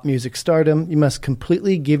of pop music stardom, you must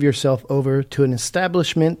completely give yourself over to an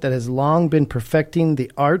establishment that has long been perfecting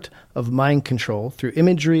the art of mind control through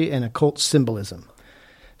imagery and occult symbolism.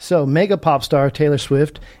 So, mega pop star Taylor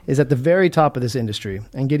Swift is at the very top of this industry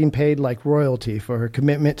and getting paid like royalty for her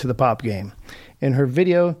commitment to the pop game. In her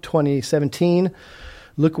video, 2017,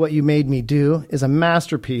 Look What You Made Me Do, is a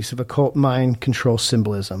masterpiece of occult mind control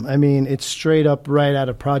symbolism. I mean, it's straight up right out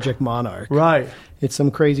of Project Monarch. Right. It's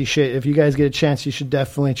some crazy shit. If you guys get a chance, you should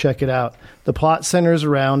definitely check it out. The plot centers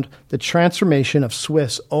around the transformation of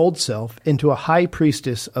Swift's old self into a high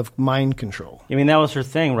priestess of mind control. I mean, that was her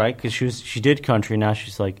thing, right? Because she did country. Now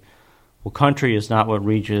she's like, well, country is not what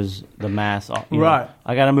reaches the mass. Right.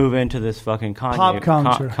 I got to move into this fucking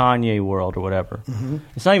Kanye world or whatever. Mm-hmm.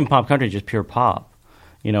 It's not even pop country; it's just pure pop.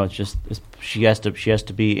 It's just she has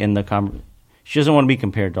to be in the. She doesn't want to be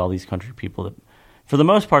compared to all these country people that. For the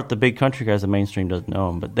most part, the big country guys, the mainstream doesn't know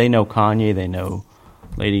them, but they know Kanye, they know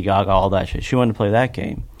Lady Gaga, all that shit. She wanted to play that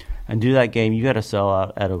game. And do that game, you got to sell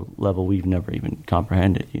out at a level we've never even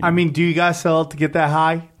comprehended. I mean, do you guys sell out to get that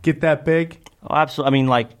high, get that big? Oh, absolutely. I mean,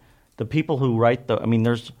 like, the people who write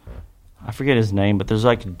there's, I forget his name, but there's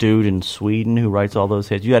like a dude in Sweden who writes all those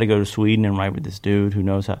hits. You got to go to Sweden and write with this dude who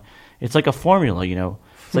knows how. It's like a formula,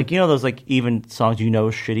 It's like, those like even songs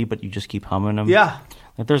shitty, but you just keep humming them. Yeah.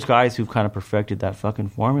 Like there's guys who've kind of perfected that fucking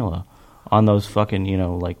formula on those fucking,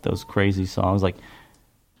 like those crazy songs. Like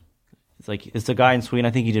it's the guy in Sweden.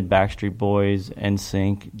 I think he did Backstreet Boys,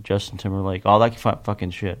 NSYNC, Justin Timberlake, all that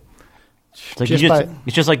fucking shit. It's like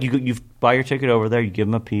it's just like you buy your ticket over there, you give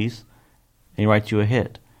him a piece, and he writes you a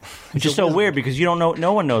hit. Which is so weird because you don't know.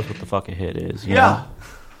 No one knows what the fuck a hit is. You know?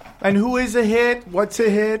 And who is a hit? What's a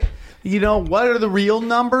hit? What are the real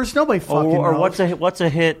numbers? Nobody fucking knows. Or what's a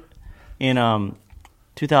hit in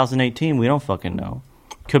 2018? We don't fucking know.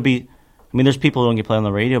 Could be. I mean, there's people who don't get played on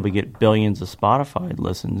the radio, but get billions of Spotify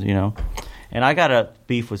listens. And I got a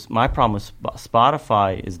beef with my problem with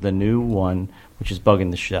Spotify is the new one, which is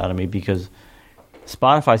bugging the shit out of me because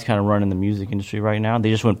Spotify's kind of running the music industry right now. They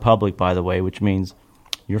just went public, by the way, which means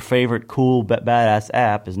your favorite cool badass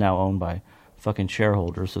app is now owned by fucking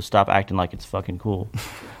shareholders. So stop acting like it's fucking cool.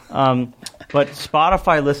 But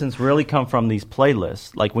Spotify listens really come from these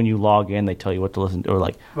playlists. Like when you log in, they tell you what to listen to, or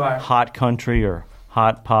like hot country or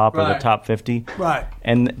hot pop or the top 50. Right.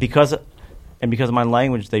 And because of my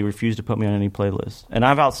language, they refuse to put me on any playlist. And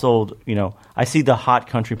I've outsold, I see the hot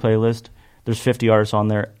country playlist. There's 50 artists on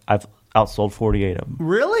there. I've outsold 48 of them.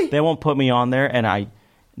 Really? They won't put me on there, and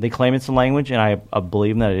they claim it's the language, and I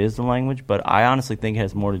believe that it is the language, but I honestly think it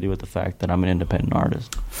has more to do with the fact that I'm an independent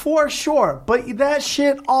artist. For sure. But that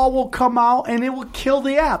shit all will come out, and it will kill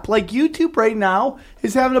the app. Like YouTube right now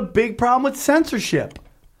is having a big problem with censorship.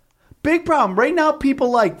 Big problem. Right now, people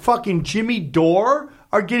like fucking Jimmy Dore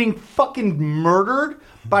are getting fucking murdered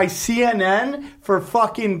by CNN for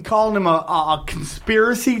fucking calling him a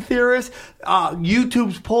conspiracy theorist.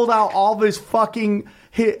 YouTube's pulled out all of his fucking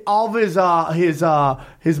all of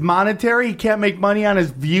his monetary. He can't make money on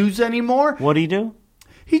his views anymore. What do you do?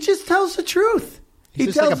 He just tells the truth.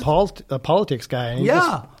 He's just like a politics guy. And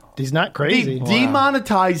he's not crazy. They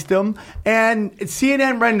demonetized him, and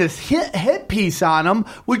CNN ran this hit piece on him,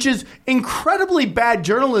 which is incredibly bad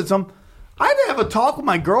journalism. I had to have a talk with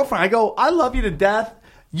my girlfriend. I go, I love you to death.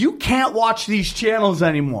 You can't watch these channels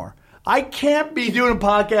anymore. I can't be doing a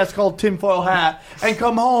podcast called Tinfoil Hat and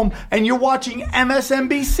come home and you're watching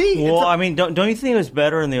MSNBC. Well, I mean, don't you think it was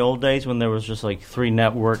better in the old days when there was just like 3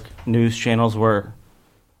 network news channels where,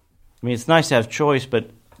 I mean, it's nice to have choice, but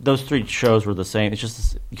those 3 shows were the same. It's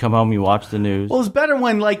just you come home, you watch the news. Well, it's better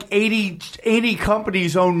when like 80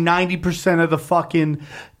 companies own 90% of the fucking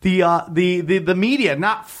the media,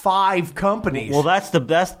 not 5 companies. Well, that's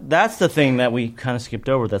the thing that we kind of skipped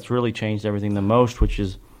over. That's really changed everything the most, which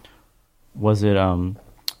is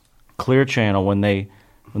Clear Channel when they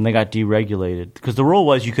got deregulated, because the rule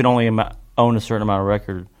was you could only own a certain amount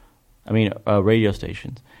of radio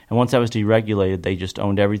stations, and once that was deregulated, they just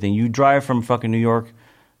owned everything. You drive from fucking New York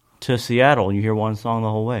to Seattle and you hear one song the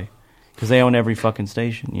whole way because they own every fucking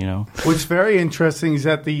station, you know. What's very interesting is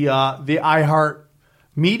that the iHeart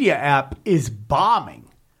Media app is bombing.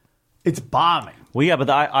 It's bombing. Well, yeah, but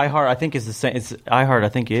the iHeart I think is the same. iHeart I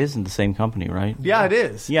think is in the same company, right? Yeah, it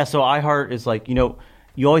is. Yeah, so iHeart is like, you know,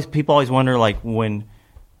 people always wonder like when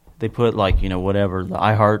they put like, you know, whatever, the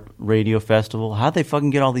iHeart Radio Festival, how'd they fucking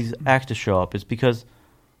get all these acts to show up? It's because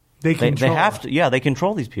they have to. Yeah, they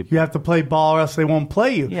control these people. You have to play ball or else they won't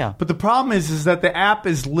play you. Yeah. But the problem is that the app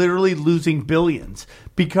is literally losing billions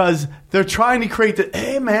because they're trying to create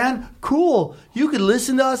hey man, cool, you can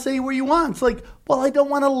listen to us anywhere you want. It's like, well, I don't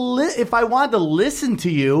want to if I wanted to listen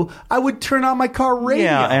to you, I would turn on my car radio.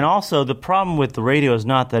 Yeah, and also the problem with the radio is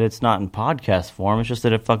not that it's not in podcast form, it's just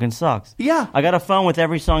that it fucking sucks. Yeah. I got a phone with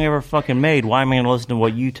every song ever fucking made. Why am I going to listen to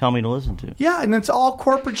what you tell me to listen to? Yeah, and it's all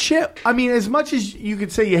corporate shit. I mean, as much as you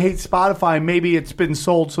could say you hate Spotify, maybe it's been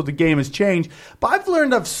sold so the game has changed, but I've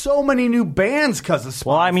learned of so many new bands because of Spotify.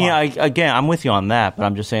 Well, I mean, I'm with you on that, but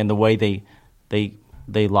I'm just saying the way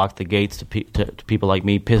they lock the gates to people like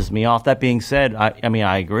me pisses me off. That being said, I mean,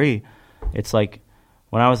 I agree. It's like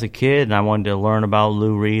when I was a kid and I wanted to learn about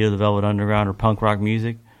Lou Reed or the Velvet Underground or punk rock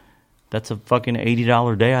music, that's a fucking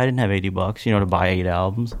 $80 day. I didn't have $80, you know, to buy 8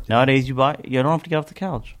 albums. Nowadays, you don't have to get off the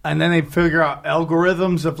couch. And then they figure out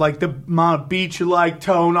algorithms of like the amount of beats you like,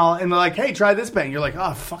 tone, all, and they're like, hey, try this band. You're like, oh,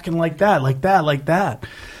 I fucking like that, like that, like that.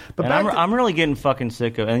 But and I'm really getting fucking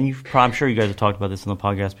sick of, and I'm sure you guys have talked about this in the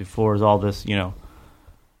podcast before, is all this, you know,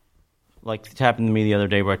 like it happened to me the other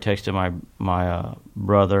day where I texted my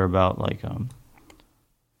brother about like,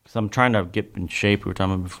 because I'm trying to get in shape. We were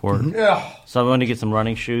talking about before. Yeah. So I wanted to get some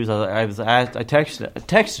running shoes. I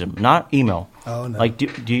texted him, not email. Oh no. Like, do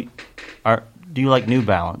you like New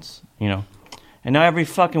Balance? You know. And now every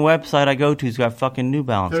fucking website I go to's got fucking New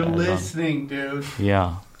Balance. They're ads listening, on. dude.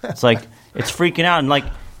 Yeah. It's like it's freaking out, and like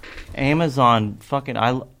Amazon fucking.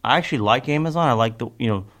 I actually like Amazon. I like the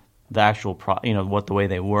actual the way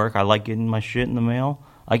they work. I like getting my shit in the mail.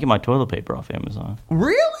 I get my toilet paper off Amazon.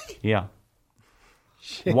 Really? Yeah.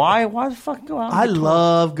 Shit. Why the fuck go out? I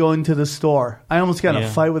love going to the store. I almost got in a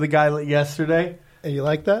fight with a guy yesterday. And you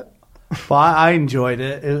like that? Well, I enjoyed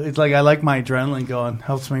it. It's like I like my adrenaline going.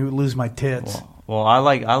 Helps me lose my tits. Well, I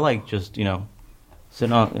like just,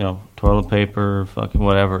 sitting on, toilet paper, fucking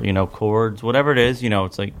whatever, cords, whatever it is,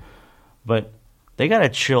 it's like, but they got to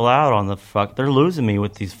chill out on the fuck. They're losing me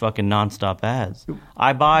with these fucking nonstop ads.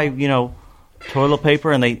 I buy, toilet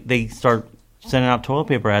paper and they start sending out toilet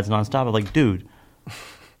paper ads nonstop. I'm like, dude,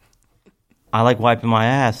 I like wiping my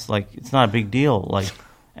ass. Like, it's not a big deal. Like,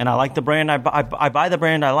 and I like the brand. I buy the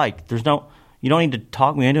brand I like. You don't need to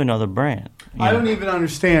talk me into another brand. I don't even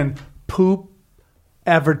understand poop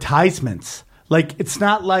advertisements. Like, it's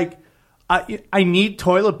not like I need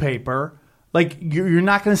toilet paper. Like, you're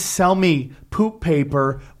not going to sell me poop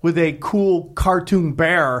paper with a cool cartoon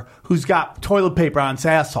bear who's got toilet paper on his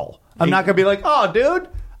asshole. I'm not going to be like, oh, dude,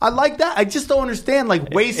 I like that. I just don't understand, like,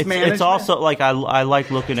 waste management. It's also, like, I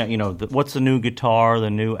like looking at, what's the new guitar, the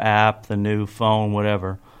new app, the new phone,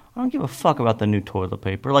 whatever. I don't give a fuck about the new toilet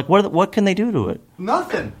paper. Like, what can they do to it?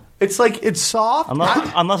 Nothing. It's like, it's soft.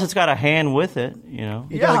 Unless it's got a hand with it,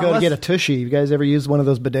 You got to go get a tushy. You guys ever use one of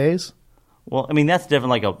those bidets? Well, I mean, that's different.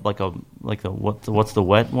 Like the what's the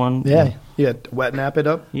wet one? Yeah, wet nap it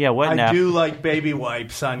up. Yeah, wet nap. I do like baby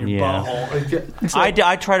wipes on your butthole.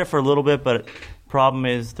 I tried it for a little bit, but problem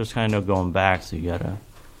is there's kind of no going back. So you gotta.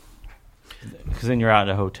 because then you're out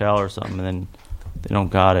at a hotel or something, and then they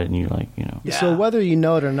don't got it, and you're like, So whether you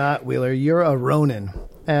know it or not, Wheeler, you're a Ronin.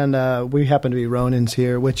 And we happen to be Ronins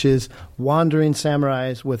here, which is wandering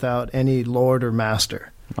samurais without any lord or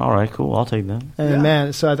master. All right, cool. I'll take that. And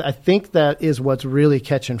man, so I think that is what's really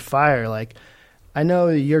catching fire. Like, I know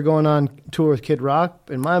you're going on tour with Kid Rock.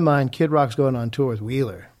 In my mind, Kid Rock's going on tour with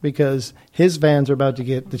Wheeler because his fans are about to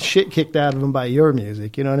get the shit kicked out of them by your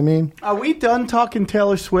music. You know what I mean? Are we done talking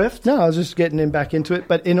Taylor Swift? No, I was just getting back into it.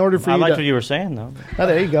 But in order for I you liked to... what you were saying, though. Oh,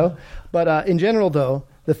 there you go. But in general, though,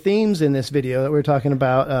 the themes in this video that we were talking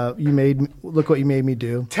about, look what you made me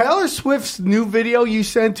do. Taylor Swift's new video you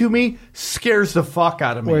sent to me scares the fuck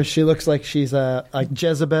out of me. Where she looks like she's like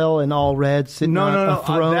Jezebel in all red sitting on a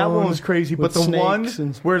throne. That one was crazy. But the one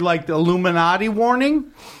where like the Illuminati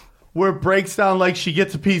warning, where it breaks down like she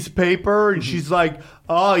gets a piece of paper and she's like,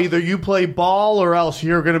 oh, either you play ball or else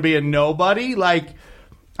you're going to be a nobody. Like,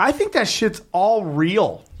 I think that shit's all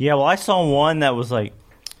real. Yeah, well, I saw one that was like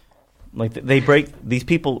they break, these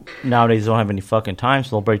people nowadays don't have any fucking time, so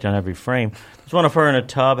they'll break down every frame. There's one of her in a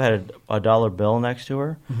tub, had a dollar bill next to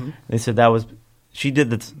her. Mm-hmm. They said that was,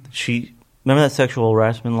 remember that sexual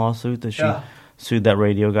harassment lawsuit that she sued that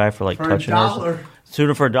radio guy for touching her? Sued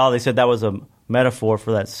him for $1. They said that was a metaphor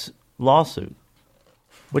for that lawsuit,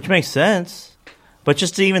 which makes sense. But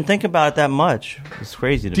just to even think about it that much, it's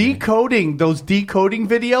crazy to me. Those decoding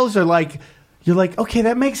videos are like, you're like, okay,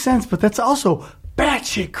 that makes sense, but that's also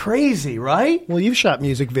batshit crazy, right? Well, you've shot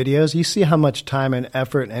music videos. You see how much time and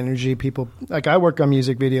effort and energy people... Like, I work on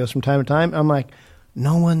music videos from time to time. I'm like,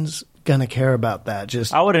 no one's going to care about that.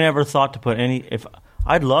 I would have never thought to put any...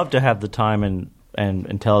 I'd love to have the time and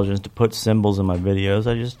intelligence to put symbols in my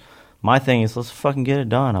videos. My thing is, let's fucking get it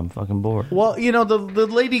done. I'm fucking bored. Well, the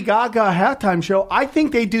Lady Gaga halftime show, I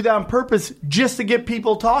think they do that on purpose just to get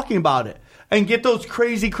people talking about it. And get those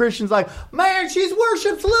crazy Christians like, man, she's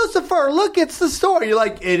worships Lucifer. Look, it's the story. You're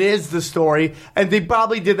like, it is the story. And they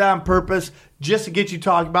probably did that on purpose just to get you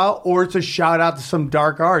talking about, or it's a shout out to some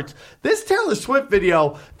dark arts. This Taylor Swift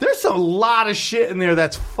video, there's a lot of shit in there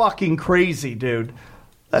that's fucking crazy, dude.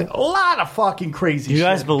 Like, a lot of fucking crazy shit. You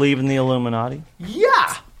guys believe in the Illuminati?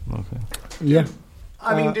 Yeah. Okay. Yeah.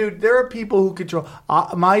 I mean, dude, there are people who control.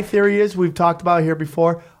 My theory is, we've talked about it here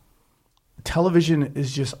before, television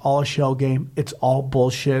is just all a shell game. It's all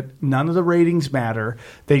bullshit. None of the ratings matter.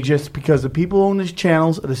 Because the people who own these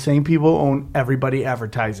channels are the same people who own everybody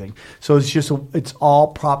advertising. So it's all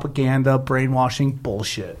propaganda, brainwashing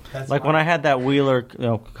bullshit. When I had that Wheeler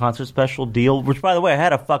concert special deal, which by the way, I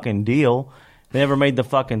had a fucking deal. They never made the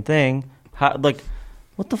fucking thing.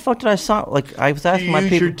 What the fuck did I sign? I was asking my people.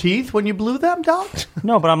 Did you use your teeth when you blew them, dog?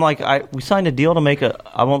 No, but I'm we signed a deal to make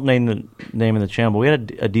I won't name the name of the channel, but we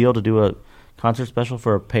had a deal to do a concert special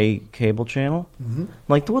for a pay cable channel. Mm-hmm.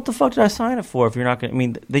 What the fuck did I sign it for if you're not going to... I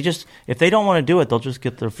mean, if they don't want to do it, they'll just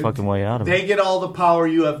get their fucking way out of it. They get all the power,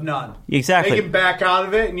 you have none. Exactly. They can back out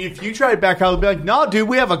of it, and if you try to back out, they'll be like, no, dude,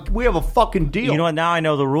 we have a fucking deal. You know what? Now I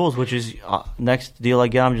know the rules, which is next deal I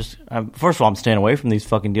get, first of all, I'm staying away from these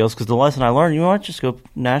fucking deals, because the lesson I learned, you know what? Just go to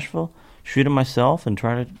Nashville, shoot it myself, and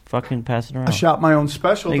try to fucking pass it around. I shot my own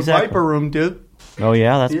special, The Viper Room, dude. Oh,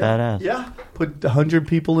 yeah? That's badass. Yeah. Put 100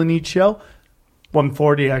 people in each show.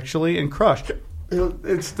 140 actually, and crushed.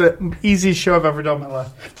 It's the easiest show I've ever done in my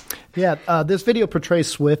life. Yeah, this video portrays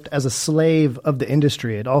Swift as a slave of the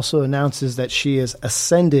industry. It also announces that she is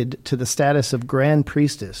ascended to the status of Grand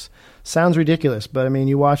Priestess. Sounds ridiculous, but I mean,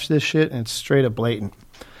 you watch this shit and it's straight up blatant.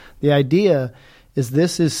 The idea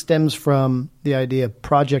stems from the idea of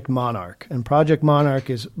Project Monarch, and Project Monarch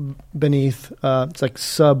is beneath, it's like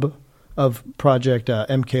sub of Project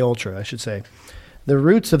MK Ultra, I should say. The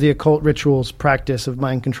roots of the occult rituals practice of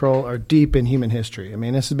mind control are deep in human history. I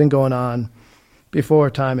mean, this has been going on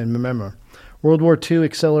before time immemorial. World War II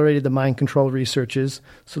accelerated the mind control researches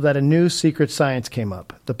so that a new secret science came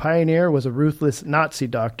up. The pioneer was a ruthless Nazi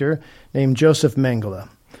doctor named Joseph Mengele,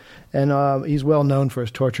 and he's well known for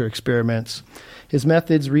his torture experiments. His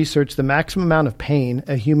methods researched the maximum amount of pain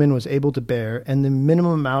a human was able to bear and the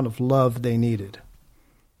minimum amount of love they needed,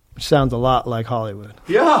 which sounds a lot like Hollywood.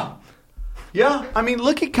 Yeah. Yeah, I mean,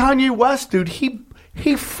 look at Kanye West, dude. He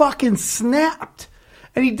fucking snapped.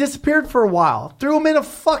 And he disappeared for a while. Threw him in a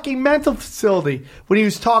fucking mental facility when he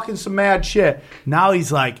was talking some mad shit. Now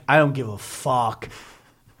he's like, I don't give a fuck.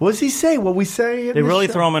 What does he say? What we say? They really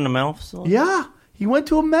throw him in a mental facility? Yeah. He went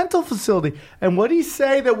to a mental facility. And what did he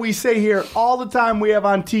say that we say here all the time we have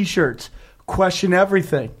on T-shirts? Question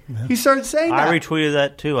everything. Yeah. He started saying that. I retweeted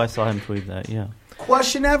that, too. I saw him tweet that, yeah.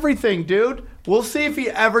 Question everything, dude. We'll see if he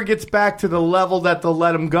ever gets back to the level that they'll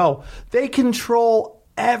let him go. They control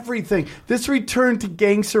everything. This return to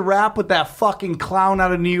gangster rap with that fucking clown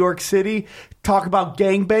out of New York City. Talk about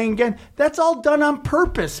gangbang again. That's all done on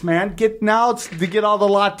purpose, man. It's to get all the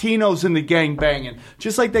Latinos into gangbanging,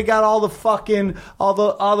 just like they got all the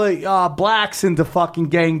blacks into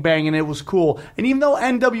fucking gangbanging. It was cool. And even though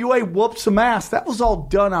NWA whooped some ass, that was all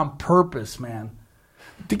done on purpose, man.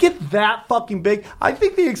 To get that fucking big, I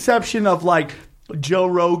think the exception of like Joe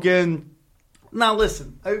Rogan. Now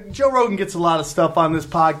listen, Joe Rogan gets a lot of stuff on this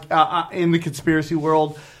in the conspiracy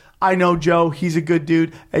world. I know Joe; he's a good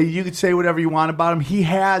dude. You could say whatever you want about him. He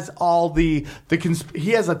has all he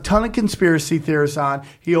has a ton of conspiracy theorists on.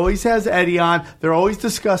 He always has Eddie on. They're always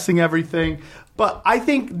discussing everything. But I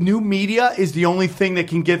think new media is the only thing that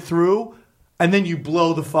can get through, and then you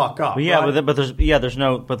blow the fuck up. But yeah, right? there's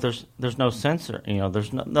no censor.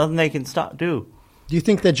 There's nothing they can do. Do you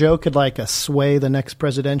think that Joe could sway the next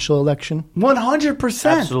presidential election? 100%.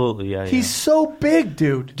 Absolutely, yeah. He's so big,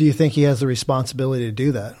 dude. Do you think he has the responsibility to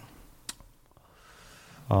do that?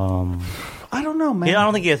 I don't know, man. I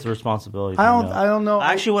don't think he has the responsibility. I don't know.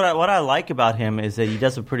 Actually, what I like about him is that he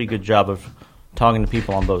does a pretty good job of talking to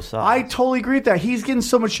people on both sides. I totally agree with that. He's getting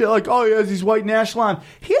so much shit he has these white national on.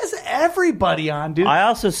 He has everybody on, dude. You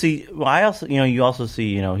also see, he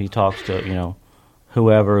talks to,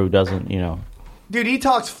 whoever who doesn't, Dude, he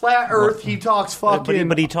talks flat Earth. He talks fucking.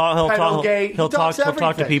 But he'll talk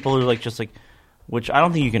to people who which I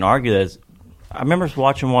don't think you can argue that. I remember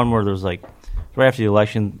watching one where there was right after the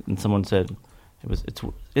election, and someone said,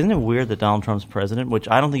 isn't it weird that Donald Trump's president? Which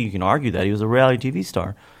I don't think you can argue that. He was a reality TV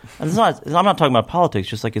star. And I'm not talking about politics,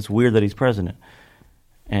 just it's weird that he's president.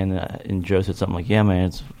 And Joe said something yeah, man,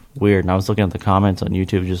 it's weird. And I was looking at the comments on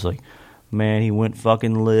YouTube, just man, he went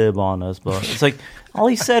fucking lib on us. But it's all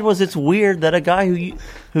he said was it's weird that a guy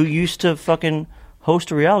who used to fucking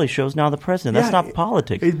host a reality show is now the president. That's not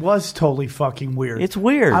politics. It was totally fucking weird. It's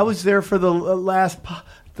weird. I was there for the last...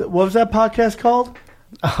 what was that podcast called?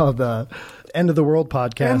 Oh, the End of the World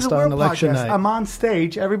podcast on election night. I'm on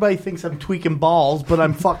stage. Everybody thinks I'm tweaking balls, but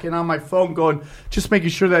I'm fucking on my phone going, just making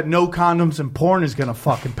sure that no condoms and porn is going to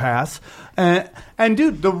fucking pass. And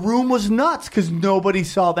dude, the room was nuts because nobody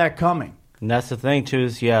saw that coming. And that's the thing, too,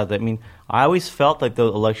 is, I always felt like the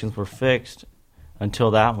elections were fixed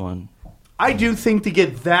until that one. I do think to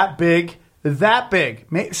get that big,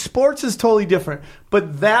 sports is totally different,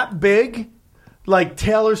 but that big... like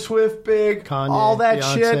Taylor Swift big, Kanye, all that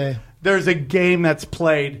Beyonce. shit, there's a game that's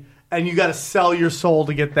played, and you got to sell your soul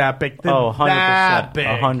to get that big. 100%. That big.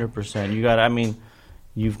 100%.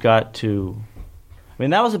 You've got to...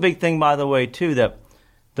 that was a big thing, by the way, too, that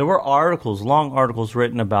there were long articles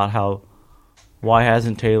written about why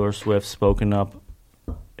hasn't Taylor Swift spoken up,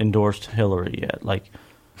 endorsed Hillary yet?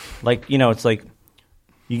 It's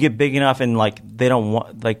you get big enough and, they don't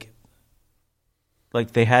want...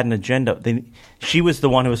 they had an agenda. She was the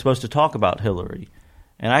one who was supposed to talk about Hillary.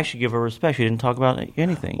 And I should give her respect. She didn't talk about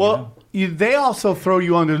anything. Well, they also throw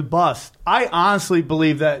you under the bus. I honestly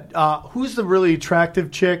believe that... who's the really attractive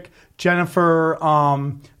chick? Jennifer,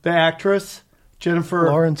 the actress? Jennifer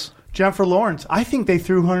Lawrence. I think they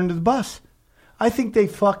threw her under the bus. I think they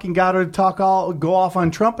fucking got her to go off on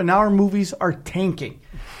Trump, and now her movies are tanking.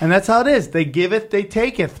 And that's how it is. They give it, they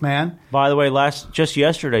take it, man. By the way, just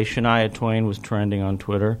yesterday, Shania Twain was trending on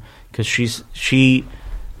Twitter because she's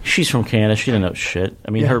from Canada. She didn't know shit.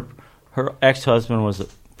 Her ex-husband was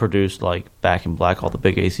produced Back in Black, all the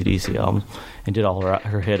big AC/DC albums, and did all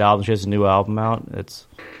her hit albums. She has a new album out. It's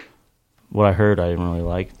what I heard. I didn't really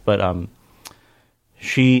like, but someone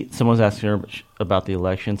was asking her about the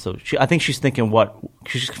election. So I think she's thinking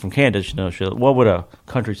she's from Canada. She knows what would a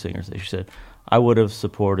country singer say? She said, I would have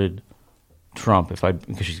supported Trump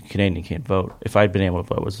because she's Canadian, can't vote. If I'd been able to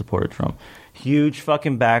vote, I would have supported Trump. Huge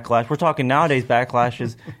fucking backlash. We're talking nowadays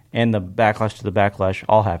backlashes, and the backlash to the backlash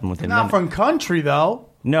all happen within minutes. Not from country, though.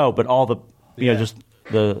 No, but all the, just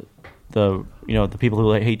the people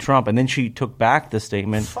who hate Trump. And then she took back the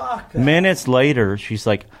statement. Fuck that. Minutes later, she's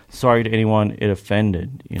like, sorry to anyone it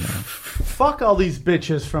offended, Fuck all these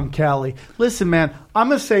bitches from Cali. Listen, man, I'm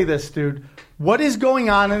going to say this, dude. What is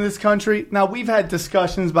going on in this country? Now, we've had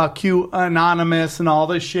discussions about Q Anonymous and all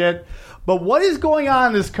this shit, but what is going on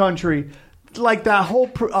in this country? That whole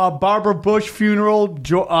Barbara Bush funeral,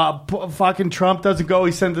 fucking Trump doesn't go.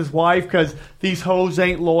 He sent his wife because these hoes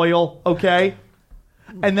ain't loyal, okay?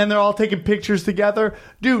 And then they're all taking pictures together.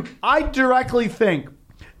 Dude, I directly think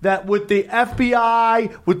that with the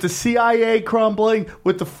FBI, with the CIA crumbling,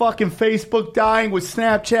 with the fucking Facebook dying, with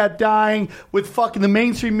Snapchat dying, with fucking the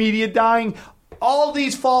mainstream media dying, all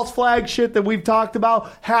these false flag shit that we've talked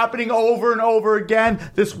about happening over and over again.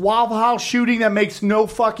 This Waffle House shooting that makes no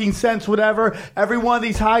fucking sense, whatever. Every one of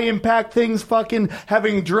these high impact things fucking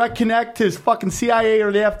having direct connect to fucking CIA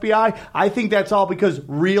or the FBI. I think that's all because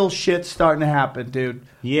real shit's starting to happen, dude.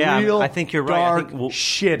 Yeah, real I think you're right. I think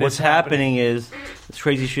shit what's happening is this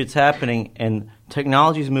crazy shit's happening, and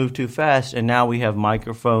technology's moved too fast, and now we have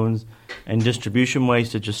microphones and distribution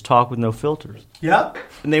ways to just talk with no filters. Yep.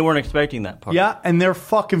 And they weren't expecting that part. Yeah, and they're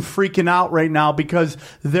fucking freaking out right now because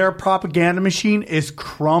their propaganda machine is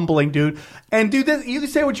crumbling, dude. And, dude, you can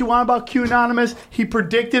say what you want about QAnonymous. He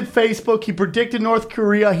predicted Facebook. He predicted North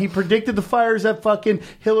Korea. He predicted the fires at fucking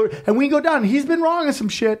Hillary. And we can go down. He's been wrong on some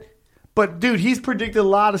shit. But, dude, he's predicted a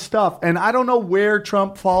lot of stuff. And I don't know where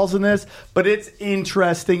Trump falls in this, but it's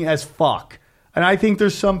interesting as fuck. And I think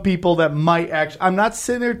there's some people that might actually... I'm not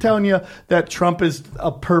sitting there telling you that Trump is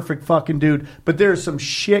a perfect fucking dude, but there's some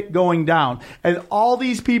shit going down. And all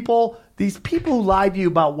these people who lied to you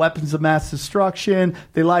about weapons of mass destruction,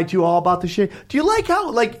 they lied to you all about the shit. Do you like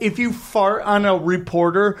how, like, if you fart on a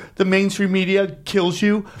reporter, the mainstream media kills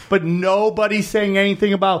you, but nobody's saying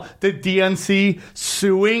anything about the DNC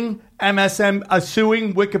suing MSM,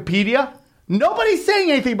 suing Wikipedia? Nobody's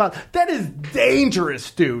saying anything about that. Is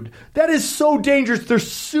dangerous, dude. That is so dangerous. They're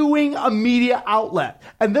suing a media outlet,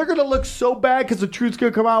 and they're going to look so bad because the truth's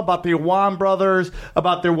going to come out about the Iwan brothers,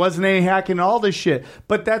 about there wasn't any hacking, all this shit.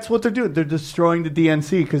 But that's what they're doing. They're destroying the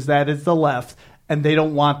DNC because that is the left, and they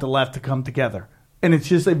don't want the left to come together. And it's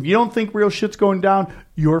just, if you don't think real shit's going down,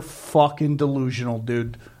 you're fucking delusional,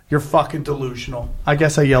 dude. You're fucking delusional. I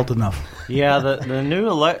guess I yelled enough. Yeah,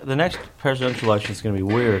 the next presidential election is going to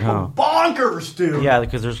be weird, huh? Bonkers, dude. Yeah,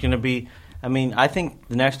 because there's going to be... I mean, I think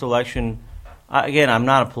the next election... Again, I'm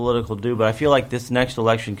not a political dude, but I feel like this next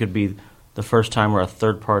election could be the first time where a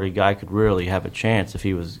third-party guy could really have a chance if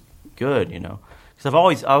he was good, you know?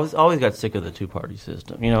 Because I was always got sick of the two-party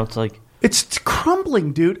system. You know, it's like... It's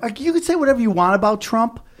crumbling, dude. Like, you can say whatever you want about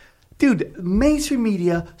Trump. Dude, mainstream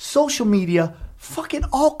media, social media... Fucking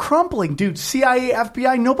all crumbling, dude. CIA,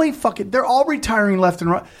 FBI, nobody fucking... They're all retiring left and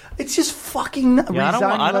right. It's just fucking resigning.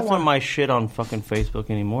 I don't want my shit on fucking Facebook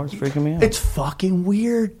anymore. It's freaking me out. It's fucking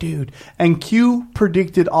weird, dude. And Q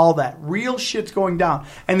predicted all that. Real shit's going down.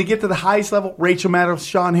 And to get to the highest level, Rachel Maddow,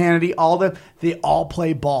 Sean Hannity, all them, they all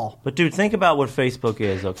play ball. But, dude, think about what Facebook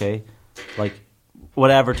is, okay? Like, what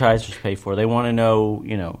advertisers pay for. They want to know,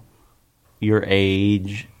 you know, your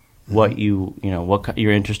age... what what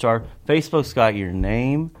your interests are. Facebook's got your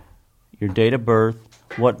name, your date of birth,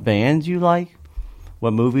 what bands you like,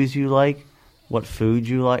 what movies you like, what food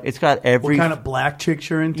you like. It's got every... What kind of black chicks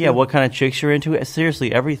you're into. Yeah, what kind of chicks you're into.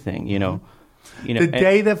 Seriously, everything, you know. The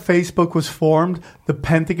day that Facebook was formed, the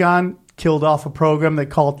Pentagon killed off a program they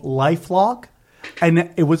called LifeLog.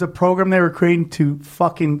 And it was a program they were creating to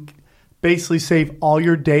fucking basically save all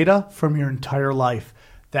your data from your entire life.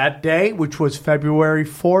 That day, which was February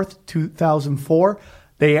 4th, 2004,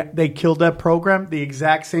 they killed that program the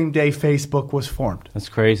exact same day Facebook was formed. That's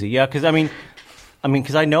crazy. Yeah, because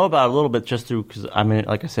because I know about it a little bit just through, because I'm in,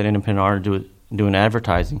 like I said, independent artist doing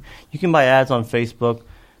advertising. You can buy ads on Facebook,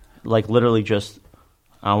 like literally just,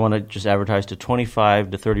 I want to just advertise to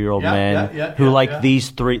 25 to 30-year-old men who like these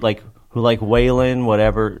three, like who like Waylon,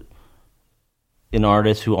 whatever. An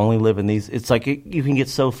artist who only live in these. It's like you can get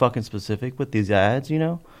so fucking specific with these ads, you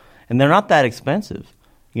know, and they're not that expensive,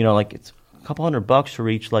 you know. Like it's a couple $100 to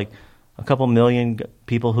reach like a couple million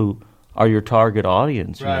people who are your target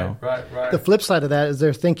audience. You know? Right. The flip side of that is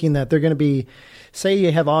they're thinking that they're going to be, say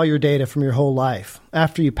you have all your data from your whole life.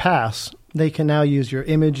 After you pass, they can now use your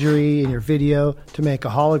imagery and your video to make a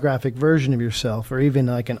holographic version of yourself, or even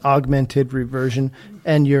like an augmented version,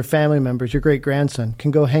 and your family members, your great-grandson,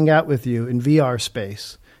 can go hang out with you in VR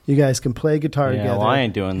space. You guys can play guitar together. Well, I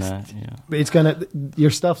ain't doing that. Yeah. It's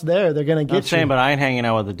your stuff's there. They're going to get you. I'm saying, but I ain't hanging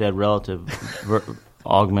out with a dead relative.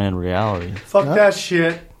 Augmented reality. Fuck that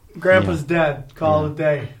shit. Grandpa's dead. Call it a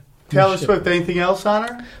day. Taylor Swift, anything else on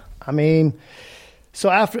her? I mean... So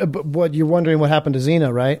after, what you're wondering what happened to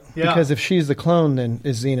Xena, right? Yeah. Because if she's the clone, then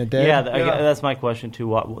is Xena dead? Yeah, that's my question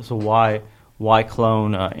too. So why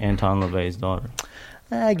clone Anton LaVey's daughter?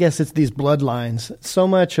 I guess it's these bloodlines. So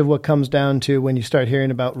much of what comes down to when you start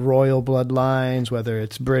hearing about royal bloodlines, whether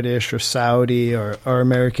it's British or Saudi or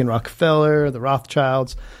American Rockefeller, the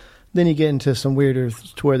Rothschilds, then you get into some weirder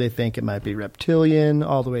to where they think it might be reptilian,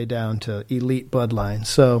 all the way down to elite bloodlines.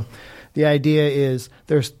 So the idea is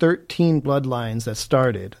there's 13 bloodlines that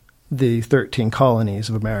started the 13 colonies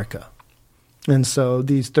of America. And so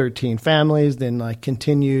these 13 families then like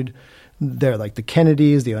continued. They're like the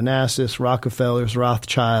Kennedys, the Onassis, Rockefellers,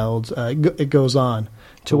 Rothschilds. It goes on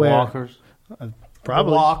to the where Walkers.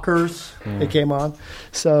 Probably. The Walkers. It came on.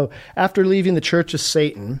 So after leaving the Church of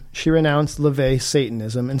Satan, she renounced LaVey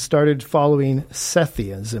Satanism and started following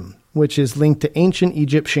Sethism, which is linked to ancient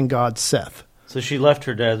Egyptian god Seth. So she left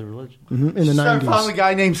her dad's religion. In the Started 90s. following a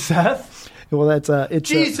guy named Seth. Well, it's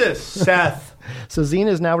Jesus, Seth. So Xena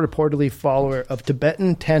is now reportedly a follower of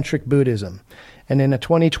Tibetan Tantric Buddhism. And in a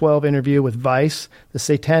 2012 interview with Vice, the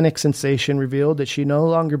satanic sensation revealed that she no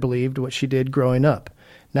longer believed what she did growing up.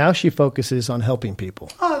 Now she focuses on helping people.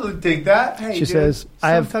 I would dig that. Hey, She says,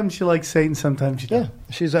 sometimes you like Satan, sometimes you don't.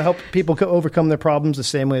 She's help people overcome their problems the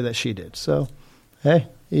same way that she did. So, hey,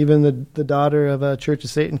 even the daughter of a Church of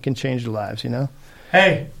Satan can change their lives, you know?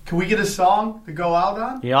 Hey, can we get a song to go out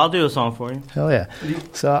on? Yeah, I'll do a song for you. Hell yeah.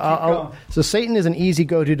 So Satan is an easy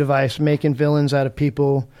go-to device for making villains out of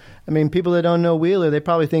people. I mean, people that don't know Wheeler, they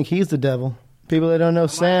probably think he's the devil. People that don't know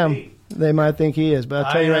Sam, they might think he is. But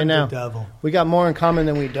I'll tell you right now, we got more in common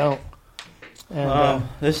than we don't. And,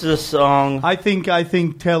 this is a song. I think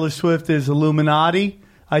Taylor Swift is Illuminati.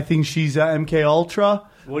 I think she's MK Ultra.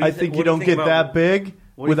 I think you don't get that big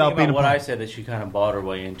without being what I said, that she kind of bought her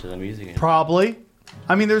way into the music industry. Probably.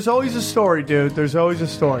 I mean, there's always a story, dude. There's always a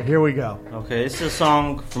story. Here we go. Okay, this is a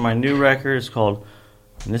song from my new record. It's called,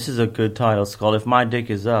 and this is a good title. It's called "If My Dick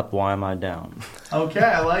Is Up, Why Am I Down?" Okay,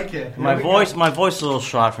 I like it. My voice is a little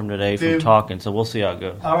shot from today from talking, so we'll see how it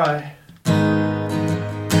goes. All right.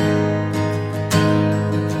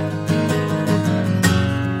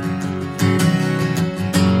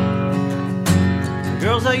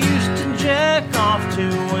 Girls I used to jack off to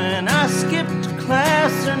when I skipped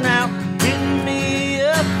class are now hitting me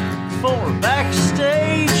up for a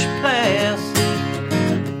backstage pass.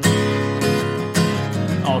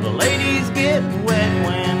 All the ladies get wet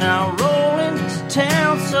when I roll into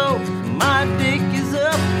town, so my dick is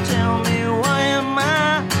up. Tell me, why am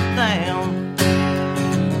I down?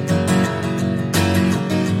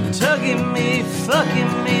 Tugging me,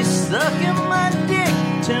 fucking me, sucking my dick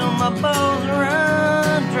till my balls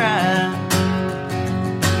run dry.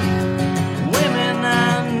 Women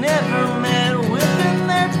I never met whipping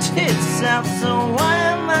their tits out, so why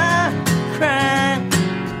am I crying?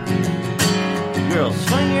 Girls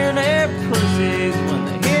finger their pussies when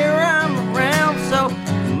they hear I'm around, so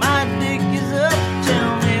my dick is up.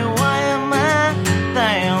 Tell me, why am I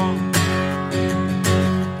down?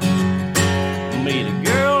 Meet a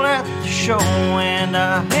girl at the show and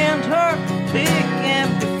I hand her a pic,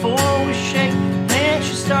 and before we shake hands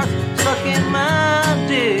she starts sucking my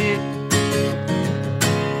dick.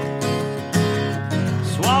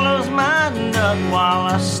 Swallows my nut while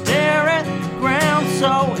I stare at the ground,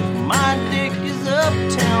 so if my dick is up,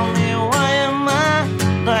 tell me, why am I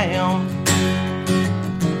down?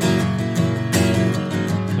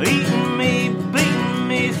 Eating me, beating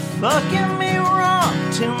me, fucking me raw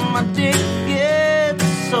till my dick gets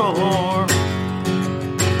sore.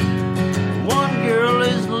 One girl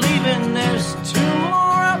is leaving, there's two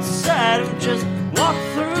more outside who just walked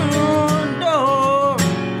through the door.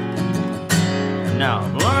 Now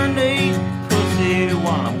I've learned to eat pussy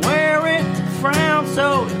while I'm wearing a frown,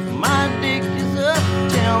 so if my dick is up,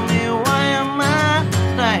 tell me, why am I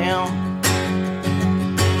down?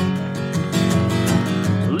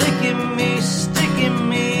 Licking me, sticking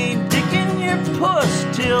me, dicking your puss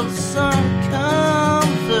till the sun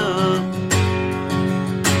comes up.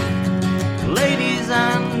 Ladies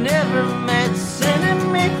I never met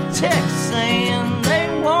sending me texts saying they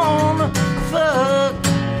wanna fuck.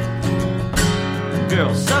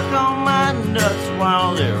 Girls suck on my nuts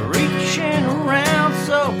while they're reaching around,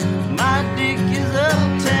 so my dick is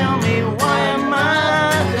up. Tell me, why am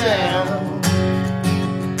I down?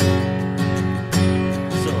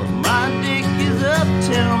 So if my dick is up,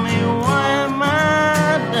 tell me, why am I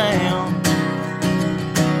down?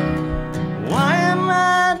 Why am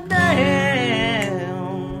I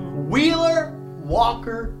down? Wheeler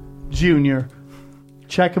Walker Jr.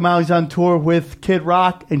 Check him out. He's on tour with Kid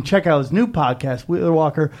Rock. And check out his new podcast, Wheeler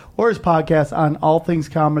Walker, or his podcast on all things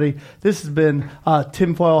comedy. This has been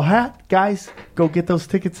Tinfoil Hat. Guys, go get those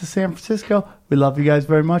tickets to San Francisco. We love you guys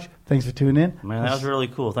very much. Thanks for tuning in. Man, that was really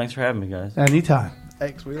cool. Thanks for having me, guys. Anytime.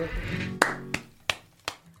 Thanks, Wheeler.